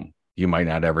 boom, you might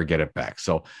not ever get it back.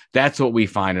 So that's what we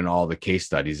find in all the case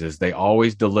studies is they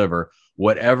always deliver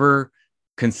whatever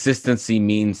consistency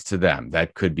means to them.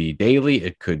 That could be daily,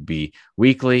 it could be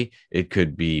weekly, it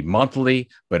could be monthly,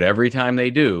 but every time they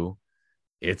do,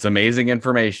 it's amazing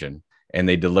information and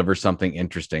they deliver something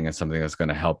interesting and something that's going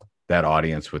to help that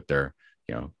audience with their,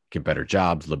 get better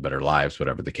jobs, live better lives,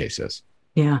 whatever the case is.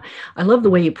 Yeah. I love the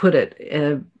way you put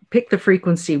it. Pick the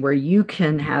frequency where you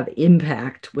can have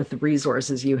impact with the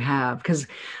resources you have. Because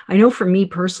I know for me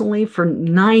personally, for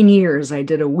 9 years, I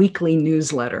did a weekly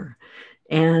newsletter.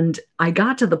 And I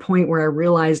got to the point where I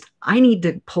realized I need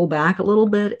to pull back a little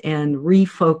bit and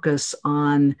refocus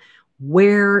on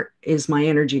where is my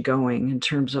energy going in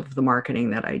terms of the marketing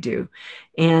that I do.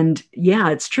 And yeah,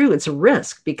 it's true. It's a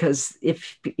risk because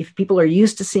if people are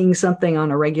used to seeing something on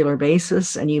a regular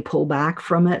basis and you pull back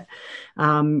from it,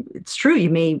 it's true. You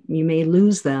may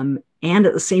lose them. And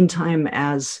at the same time,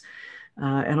 as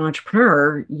an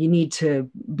entrepreneur, you need to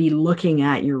be looking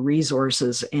at your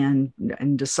resources and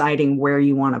deciding where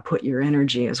you want to put your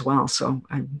energy as well. So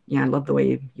I love the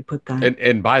way you put that.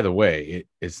 And by the way,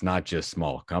 it's not just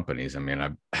small companies. I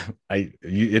mean,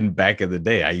 back in the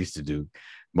day, I used to do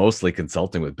mostly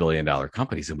consulting with $1 billion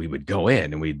companies, and we would go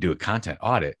in and we'd do a content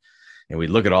audit and we'd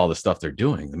look at all the stuff they're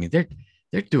doing. I mean,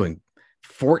 they're doing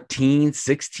 14,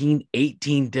 16,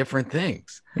 18 different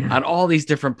things on all these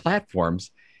different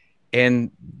platforms.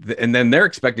 And then they're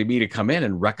expecting me to come in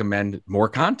and recommend more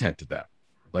content to them.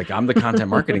 Like I'm the content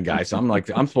marketing guy. So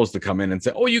I'm supposed to come in and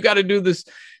say, oh, you got to do this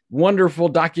wonderful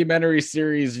documentary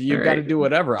series. You've got to do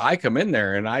whatever. I come in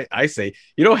there and I say,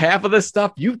 half of this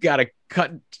stuff you've got to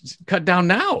cut down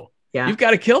now. Yeah. You've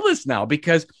got to kill this now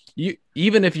because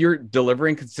even if you're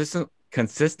delivering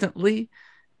consistently,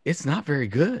 it's not very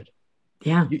good.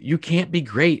 Yeah. You can't be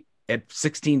great at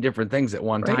 16 different things at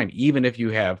one time, even if you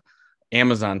have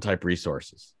Amazon type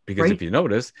resources, because if you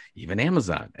notice, even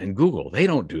Amazon and Google, they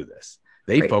don't do this.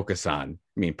 They focus on,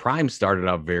 Prime started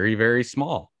out very, very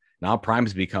small. Now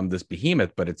Prime's become this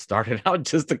behemoth, but it started out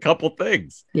just a couple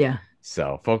things. Yeah.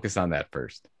 So focus on that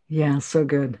first. Yeah. So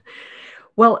good.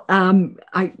 Well,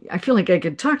 I feel like I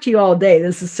could talk to you all day.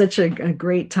 This is such a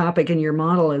great topic, and your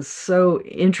model is so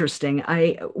interesting.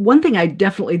 One thing I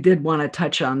definitely did want to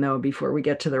touch on, though, before we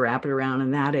get to the rapid round,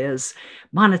 and that is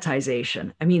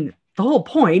monetization. The whole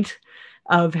point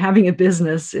of having a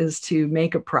business is to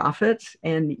make a profit.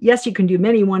 And yes, you can do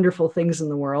many wonderful things in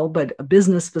the world, but a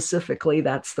business specifically,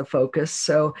 that's the focus.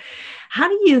 So how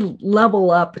do you level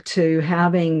up to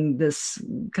having this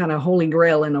kind of holy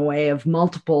grail in a way of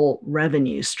multiple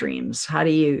revenue streams? How do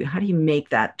you make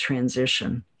that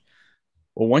transition?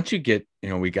 Well, once you get,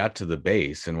 we got to the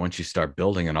base, and once you start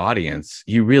building an audience,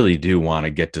 you really do want to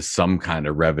get to some kind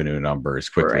of revenue number as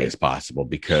quickly as possible,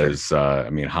 because,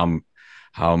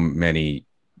 how many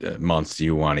months do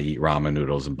you want to eat ramen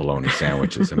noodles and bologna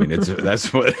sandwiches?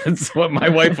 That's what my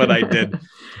wife and I did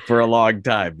for a long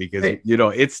time, because,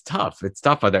 it's tough. It's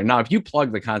tough out there. Now, if you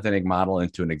plug the Content Inc. model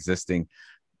into an existing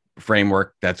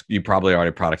framework, you probably already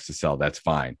have products to sell. That's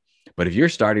fine. But if you're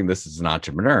starting this as an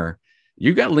entrepreneur,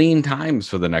 you've got lean times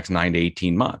for the next 9 to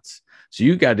 18 months. So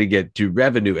you got to get to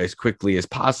revenue as quickly as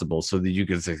possible so that you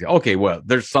can say, okay, well,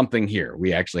 there's something here.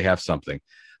 We actually have something.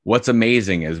 What's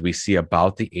amazing is we see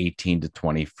about the 18 to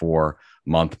 24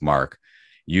 month mark,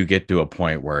 you get to a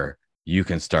point where you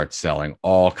can start selling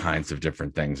all kinds of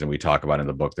different things. And we talk about in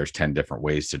the book, there's 10 different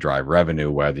ways to drive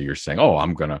revenue, whether you're saying, oh,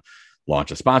 I'm going to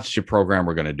launch a sponsorship program,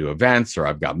 we're going to do events, or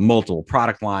I've got multiple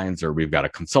product lines, or we've got a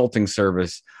consulting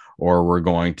service, or we're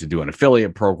going to do an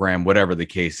affiliate program, whatever the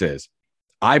case is.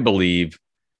 I believe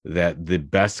that the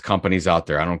best companies out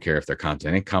there, I don't care if they're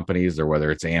Content Inc. companies or whether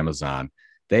it's Amazon,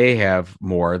 they have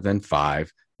more than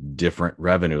 5 different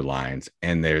revenue lines,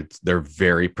 and they're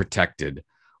very protected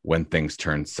when things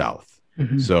turn south.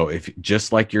 Mm-hmm. So if,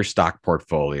 just like your stock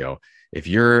portfolio, if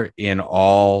you're in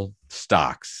all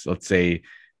stocks, let's say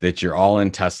that you're all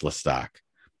in Tesla stock,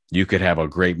 you could have a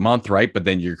great month, right? But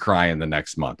then you're crying the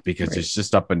next month because it's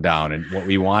just up and down. And what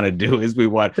we want to do is we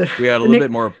had a little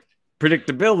bit more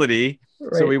predictability.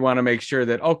 Right. So we want to make sure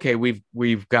that, okay,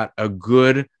 we've got a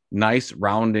good, nice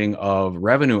rounding of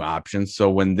revenue options. So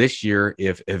when this year,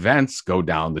 if events go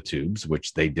down the tubes,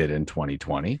 which they did in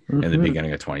 2020 and the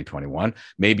beginning of 2021,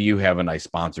 maybe you have a nice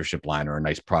sponsorship line or a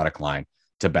nice product line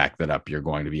to back that up. You're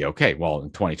going to be okay. Well,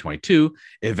 in 2022,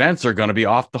 events are going to be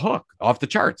off the hook, off the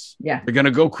charts. Yeah. They're going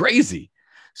to go crazy.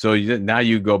 So now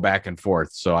you go back and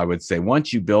forth. So I would say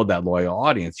once you build that loyal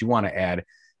audience, you want to add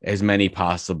as many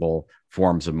possible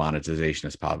forms of monetization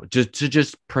as possible,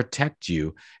 just protect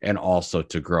you and also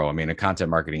to grow. At Content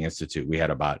Marketing Institute, we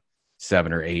had about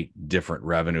 7 or 8 different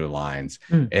revenue lines,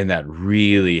 and that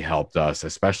really helped us,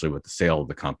 especially with the sale of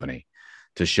the company.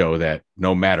 to show that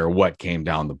no matter what came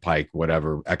down the pike,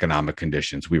 whatever economic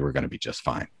conditions, we were going to be just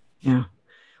fine. Yeah.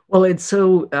 Well, it's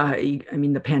so,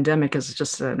 the pandemic is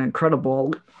just an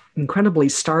incredibly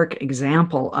stark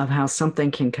example of how something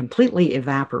can completely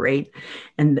evaporate.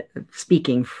 And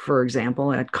speaking, for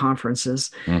example, at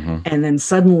conferences, and then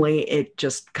suddenly it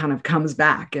just kind of comes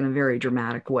back in a very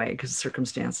dramatic way because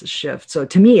circumstances shift. So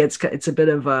to me, it's a bit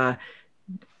of a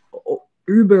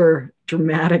uber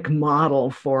dramatic model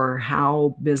for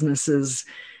how businesses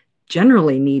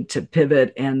generally need to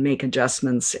pivot and make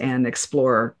adjustments and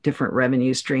explore different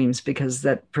revenue streams, because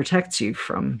that protects you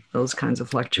from those kinds of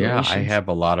fluctuations. Yeah, I have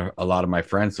a lot of my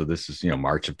friends. So this is,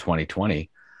 March of 2020.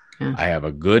 Yeah. I have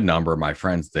a good number of my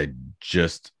friends that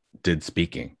just did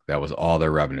speaking. That was all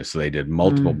their revenue. So they did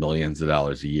multiple millions of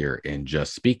dollars a year in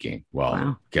just speaking.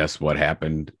 Well, Guess what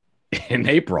happened in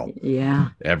April?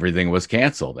 Yeah. Everything was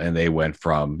canceled and they went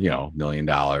from, $1 million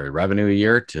revenue a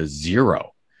year to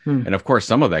zero. And of course,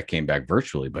 some of that came back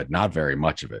virtually, but not very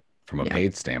much of it from a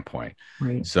paid standpoint.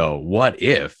 Right. So what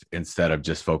if, instead of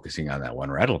just focusing on that one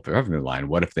revenue line,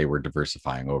 what if they were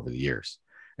diversifying over the years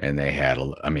and they had,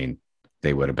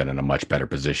 they would have been in a much better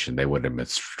position. They would have been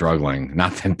struggling.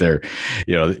 Not that they're,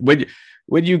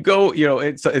 when you go,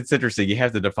 it's interesting. You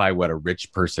have to define what a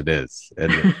rich person is.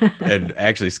 And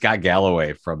actually Scott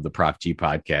Galloway from the Prof G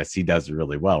podcast, he does it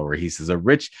really well, where he says a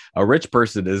rich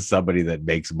person is somebody that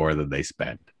makes more than they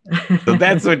spend. So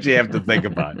that's what you have to think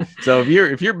about. So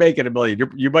if you're making $1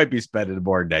 million, you might be spending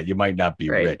more than that. You might not be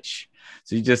rich.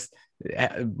 So you just,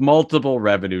 multiple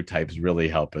revenue types really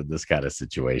help in this kind of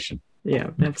situation. Yeah,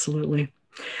 absolutely.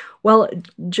 Well,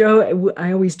 Joe,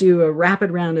 I always do a rapid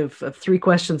round of 3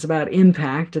 questions about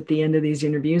impact at the end of these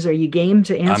interviews. Are you game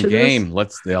to answer this? I'm game.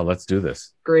 Let's do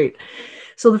this. Great.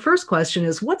 So the first question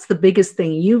is, what's the biggest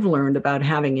thing you've learned about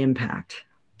having impact?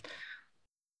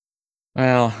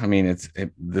 Well,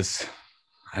 this.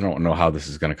 I don't know how this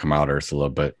is going to come out, Ursula,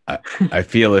 but I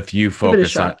feel if you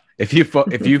focus on if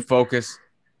you focus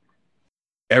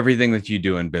everything that you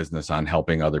do in business on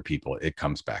helping other people, it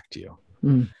comes back to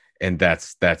you. And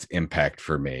that's impact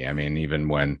for me. Even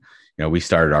when, we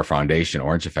started our foundation,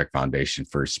 Orange Effect Foundation,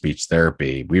 for speech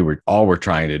therapy, we're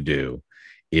trying to do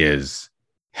is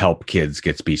help kids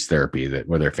get speech therapy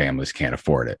where their families can't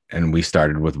afford it. And we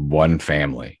started with one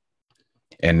family.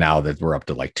 And now that we're up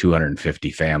to like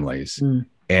 250 families,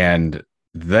 and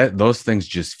those things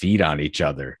just feed on each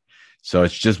other. So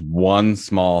it's just one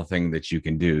small thing that you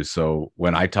can do. So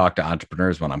when I talk to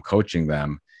entrepreneurs, when I'm coaching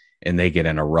them and they get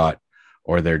in a rut,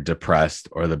 or they're depressed,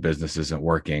 or the business isn't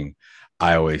working,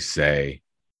 I always say,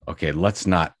 okay, let's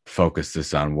not focus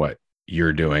this on what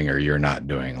you're doing or you're not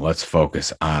doing. Let's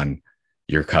focus on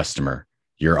your customer,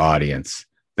 your audience,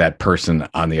 that person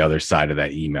on the other side of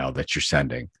that email that you're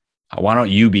sending. Why don't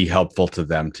you be helpful to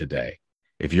them today?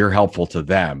 If you're helpful to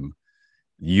them,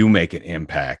 you make an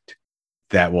impact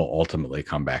that will ultimately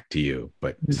come back to you.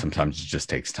 But sometimes it just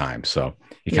takes time. So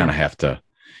you kind of have to,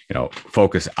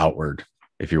 focus outward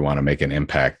if you want to make an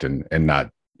impact, and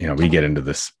not, we get into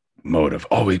this mode of,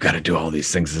 we've got to do all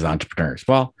these things as entrepreneurs.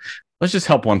 Well, let's just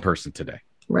help one person today.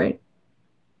 Right.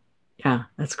 Yeah,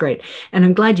 that's great. And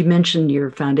I'm glad you mentioned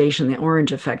your foundation, the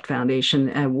Orange Effect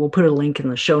Foundation. We'll put a link in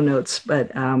the show notes,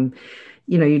 but,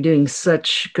 you're doing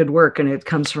such good work, and it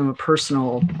comes from a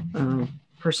personal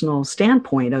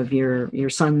standpoint of your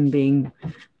son being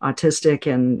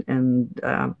autistic,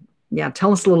 and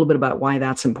tell us a little bit about why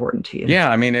that's important to you.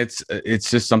 Yeah,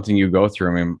 it's just something you go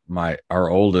through. Our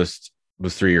oldest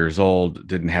was 3 years old,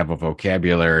 didn't have a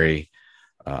vocabulary,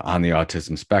 on the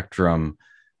autism spectrum.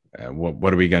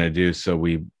 What are we going to do? So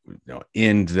we,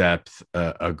 in-depth,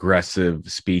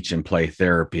 aggressive speech and play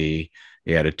therapy.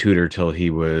 He had a tutor till he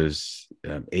was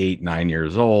 8-9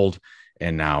 years old.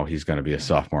 And now he's going to be a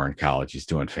sophomore in college. He's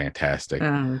doing fantastic.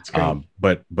 Oh, that's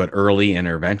great. But early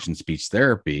intervention speech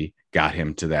therapy got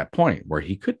him to that point where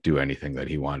he could do anything that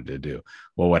he wanted to do.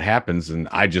 Well, what happens, and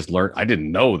I just learned, I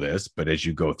didn't know this, but as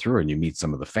you go through and you meet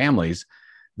some of the families,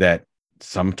 that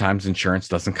sometimes insurance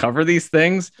doesn't cover these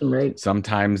things. Right.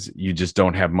 Sometimes you just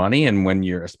don't have money. And when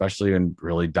you're, especially in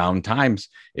really down times,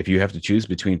 if you have to choose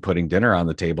between putting dinner on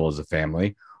the table as a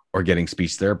family or getting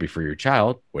speech therapy for your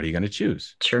child, what are you going to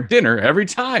choose? Sure. Dinner every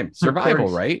time. Survival,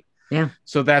 right? Yeah.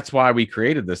 So that's why we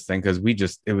created this thing, because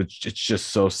it's just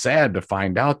so sad to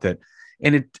find out that,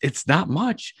 and it's not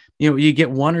much, you get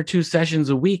 1 or 2 sessions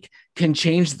a week can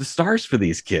change the stars for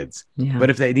these kids. Yeah. But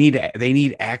if they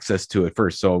need access to it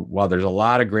first. So while there's a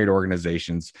lot of great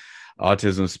organizations,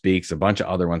 Autism Speaks, a bunch of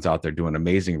other ones out there doing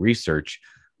amazing research,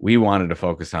 we wanted to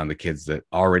focus on the kids that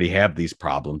already have these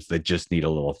problems that just need a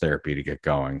little therapy to get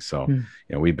going. So,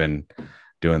 we've been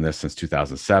doing this since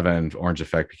 2007. Orange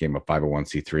Effect became a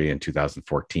 501c3 in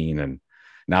 2014. And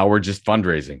now we're just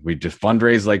fundraising. We just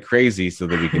fundraise like crazy so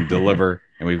that we can deliver.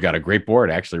 And we've got a great board.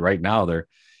 Actually, right now, they're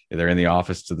in the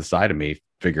office to the side of me,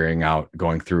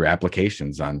 going through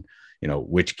applications on,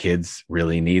 which kids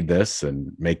really need this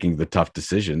and making the tough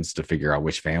decisions to figure out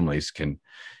which families can,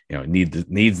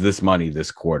 needs this money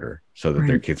this quarter so that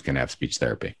their kids can have speech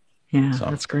therapy. Yeah, so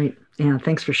that's great. Yeah,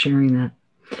 thanks for sharing that.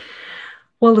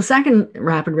 Well, the second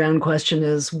rapid round question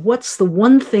is, what's the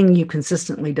one thing you've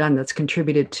consistently done that's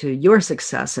contributed to your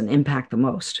success and impact the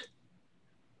most?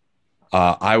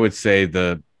 I would say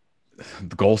the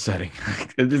goal setting.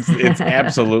 It's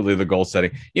absolutely the goal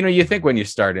setting. You think when you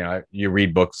start, you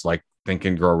read books like Think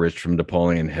and Grow Rich from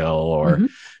Napoleon Hill or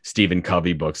Stephen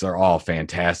Covey books. They're all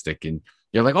fantastic. And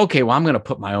you're like, okay, well, I'm going to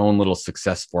put my own little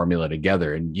success formula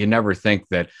together. And you never think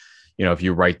that, if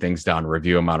you write things down,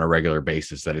 review them on a regular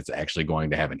basis, that it's actually going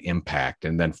to have an impact.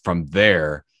 And then from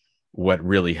there, what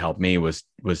really helped me was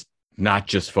not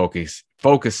just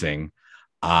focusing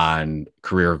on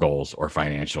career goals or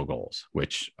financial goals,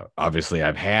 which obviously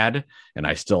I've had and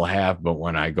I still have. But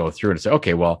when I go through and say,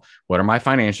 okay, well, what are my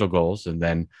financial goals? And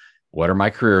then what are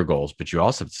my career goals? But you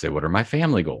also have to say, what are my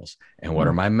family goals? And what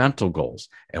are my mental goals?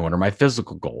 And what are my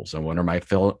physical goals? And what are my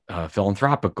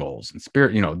philanthropic goals and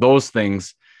spirit, those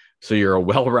things. So you're a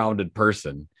well-rounded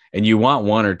person and you want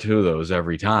one or two of those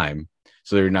every time.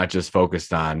 So you're not just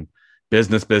focused on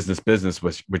business,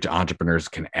 which entrepreneurs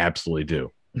can absolutely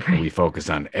do. Right. We focus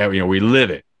on, we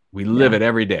live it. We live it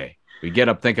every day. We get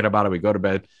up thinking about it. We go to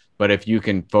bed. But if you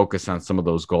can focus on some of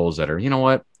those goals that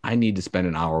are, I need to spend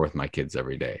an hour with my kids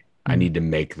every day. I need to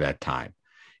make that time.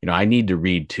 I need to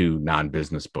read 2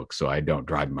 non-business books so I don't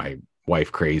drive my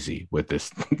wife crazy with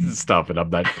this stuff. And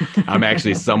I'm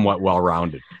actually somewhat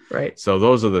well-rounded. Right. So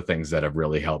those are the things that have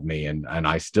really helped me. And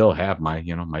I still have my,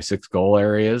 my 6 goal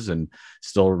areas and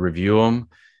still review them.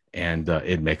 And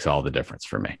it makes all the difference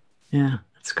for me. Yeah,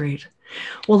 that's great.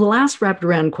 Well, the last rapid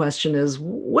round question is,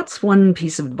 what's one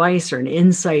piece of advice or an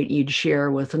insight you'd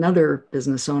share with another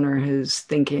business owner who's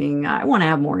thinking, I want to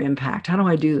have more impact. How do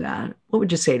I do that? What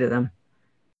would you say to them?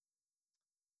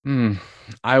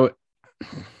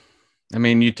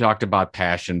 You talked about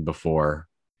passion before.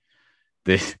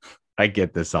 I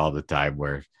get this all the time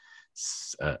where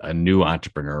a new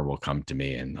entrepreneur will come to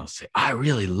me and they'll say, I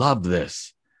really love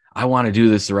this. I want to do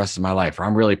this the rest of my life, or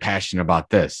I'm really passionate about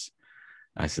this.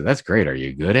 I said, that's great. Are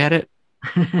you good at it?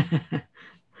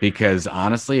 Because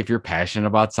honestly, if you're passionate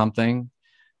about something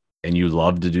and you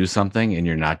love to do something and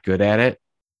you're not good at it,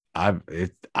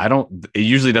 it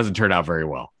usually doesn't turn out very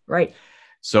well. Right.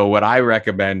 So what I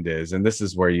recommend is, and this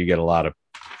is where you get a lot of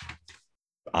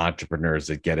entrepreneurs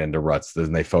that get into ruts,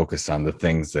 then they focus on the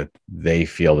things that they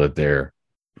feel that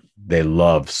they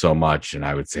love so much. And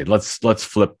I would say, let's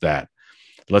flip that.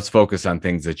 Let's focus on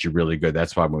things that you're really good.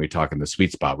 That's why when we talk in the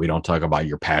sweet spot, we don't talk about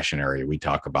your passion area. We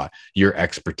talk about your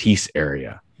expertise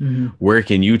area. Mm-hmm. Where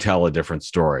can you tell a different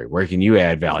story? Where can you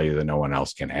add value that no one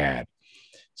else can add?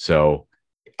 So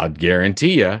I'll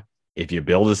guarantee you, if you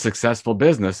build a successful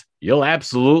business, you'll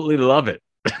absolutely love it.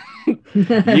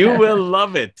 You will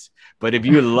love it. But if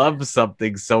you love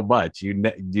something so much,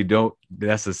 you don't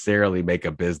necessarily make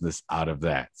a business out of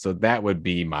that. So that would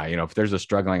be my, if there's a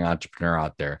struggling entrepreneur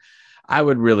out there, I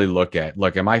would really look,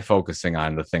 am I focusing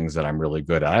on the things that I'm really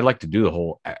good at? I like to do the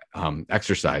whole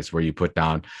exercise where you put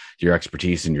down your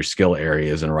expertise and your skill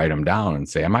areas and write them down and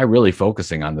say, am I really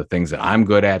focusing on the things that I'm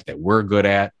good at, that we're good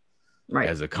at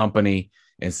as a company,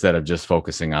 instead of just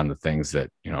focusing on the things that,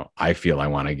 I feel I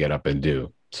want to get up and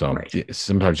do. So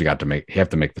sometimes you have to make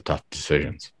the tough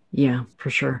decisions. Yeah, for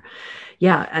sure.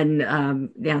 Yeah.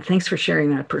 And thanks for sharing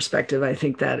that perspective. I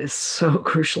think that is so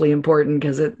crucially important,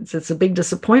 because it's a big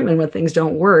disappointment when things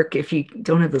don't work if you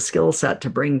don't have the skill set to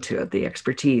bring to it, the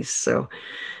expertise. So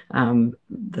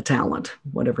the talent,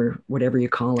 whatever you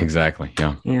call it. Exactly.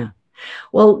 Yeah. Yeah.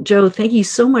 Well, Joe, thank you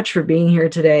so much for being here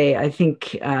today. I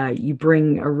think you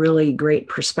bring a really great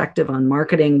perspective on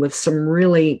marketing with some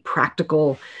really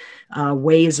practical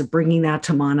ways of bringing that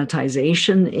to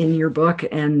monetization in your book.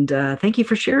 And thank you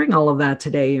for sharing all of that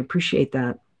today. I appreciate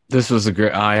that. This was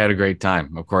I had a great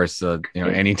time. Of course,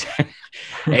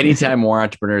 anytime more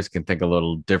entrepreneurs can think a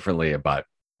little differently about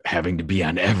having to be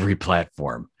on every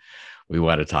platform, we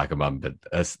want to talk about, but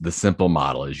the simple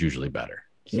model is usually better.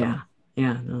 So.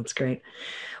 Yeah, that's great.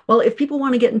 Well, if people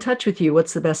want to get in touch with you,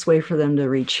 what's the best way for them to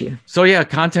reach you? So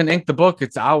Content Inc., the book,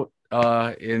 it's out. You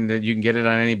can get it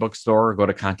on any bookstore, or go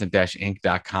to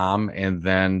content-inc.com. And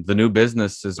then the new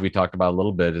business, as we talked about a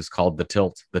little bit, is called The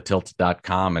Tilt,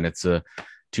 thetilt.com. And it's a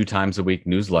 2 times a week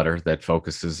newsletter that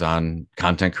focuses on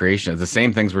content creation. The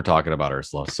same things we're talking about,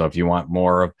 Ursula. So if you want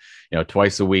more of,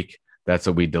 twice a week, that's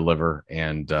what we deliver.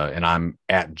 And I'm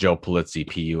at Joe Pulizzi,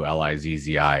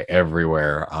 Pulizzi,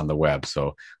 everywhere on the web.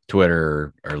 So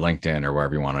Twitter or LinkedIn or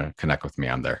wherever you want to connect with me,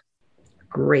 I'm there.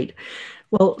 Great.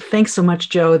 Well, thanks so much,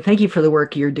 Joe. Thank you for the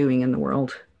work you're doing in the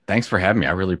world. Thanks for having me.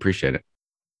 I really appreciate it.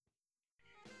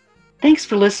 Thanks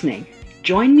for listening.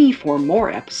 Join me for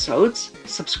more episodes.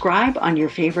 Subscribe on your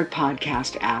favorite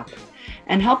podcast app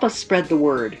and help us spread the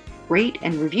word. Rate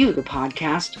and review the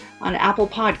podcast on Apple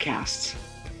Podcasts.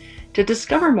 To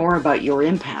discover more about your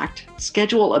impact,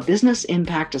 schedule a business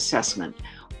impact assessment,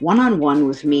 one-on-one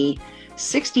with me,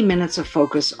 60 minutes of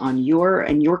focus on your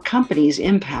and your company's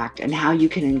impact and how you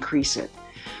can increase it.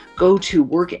 Go to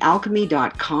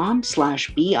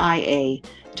workalchemy.com/BIA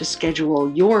to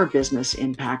schedule your business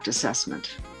impact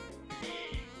assessment.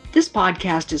 This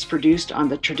podcast is produced on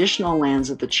the traditional lands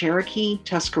of the Cherokee,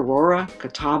 Tuscarora,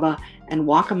 Catawba, and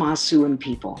Waccamaw Siouan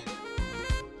people.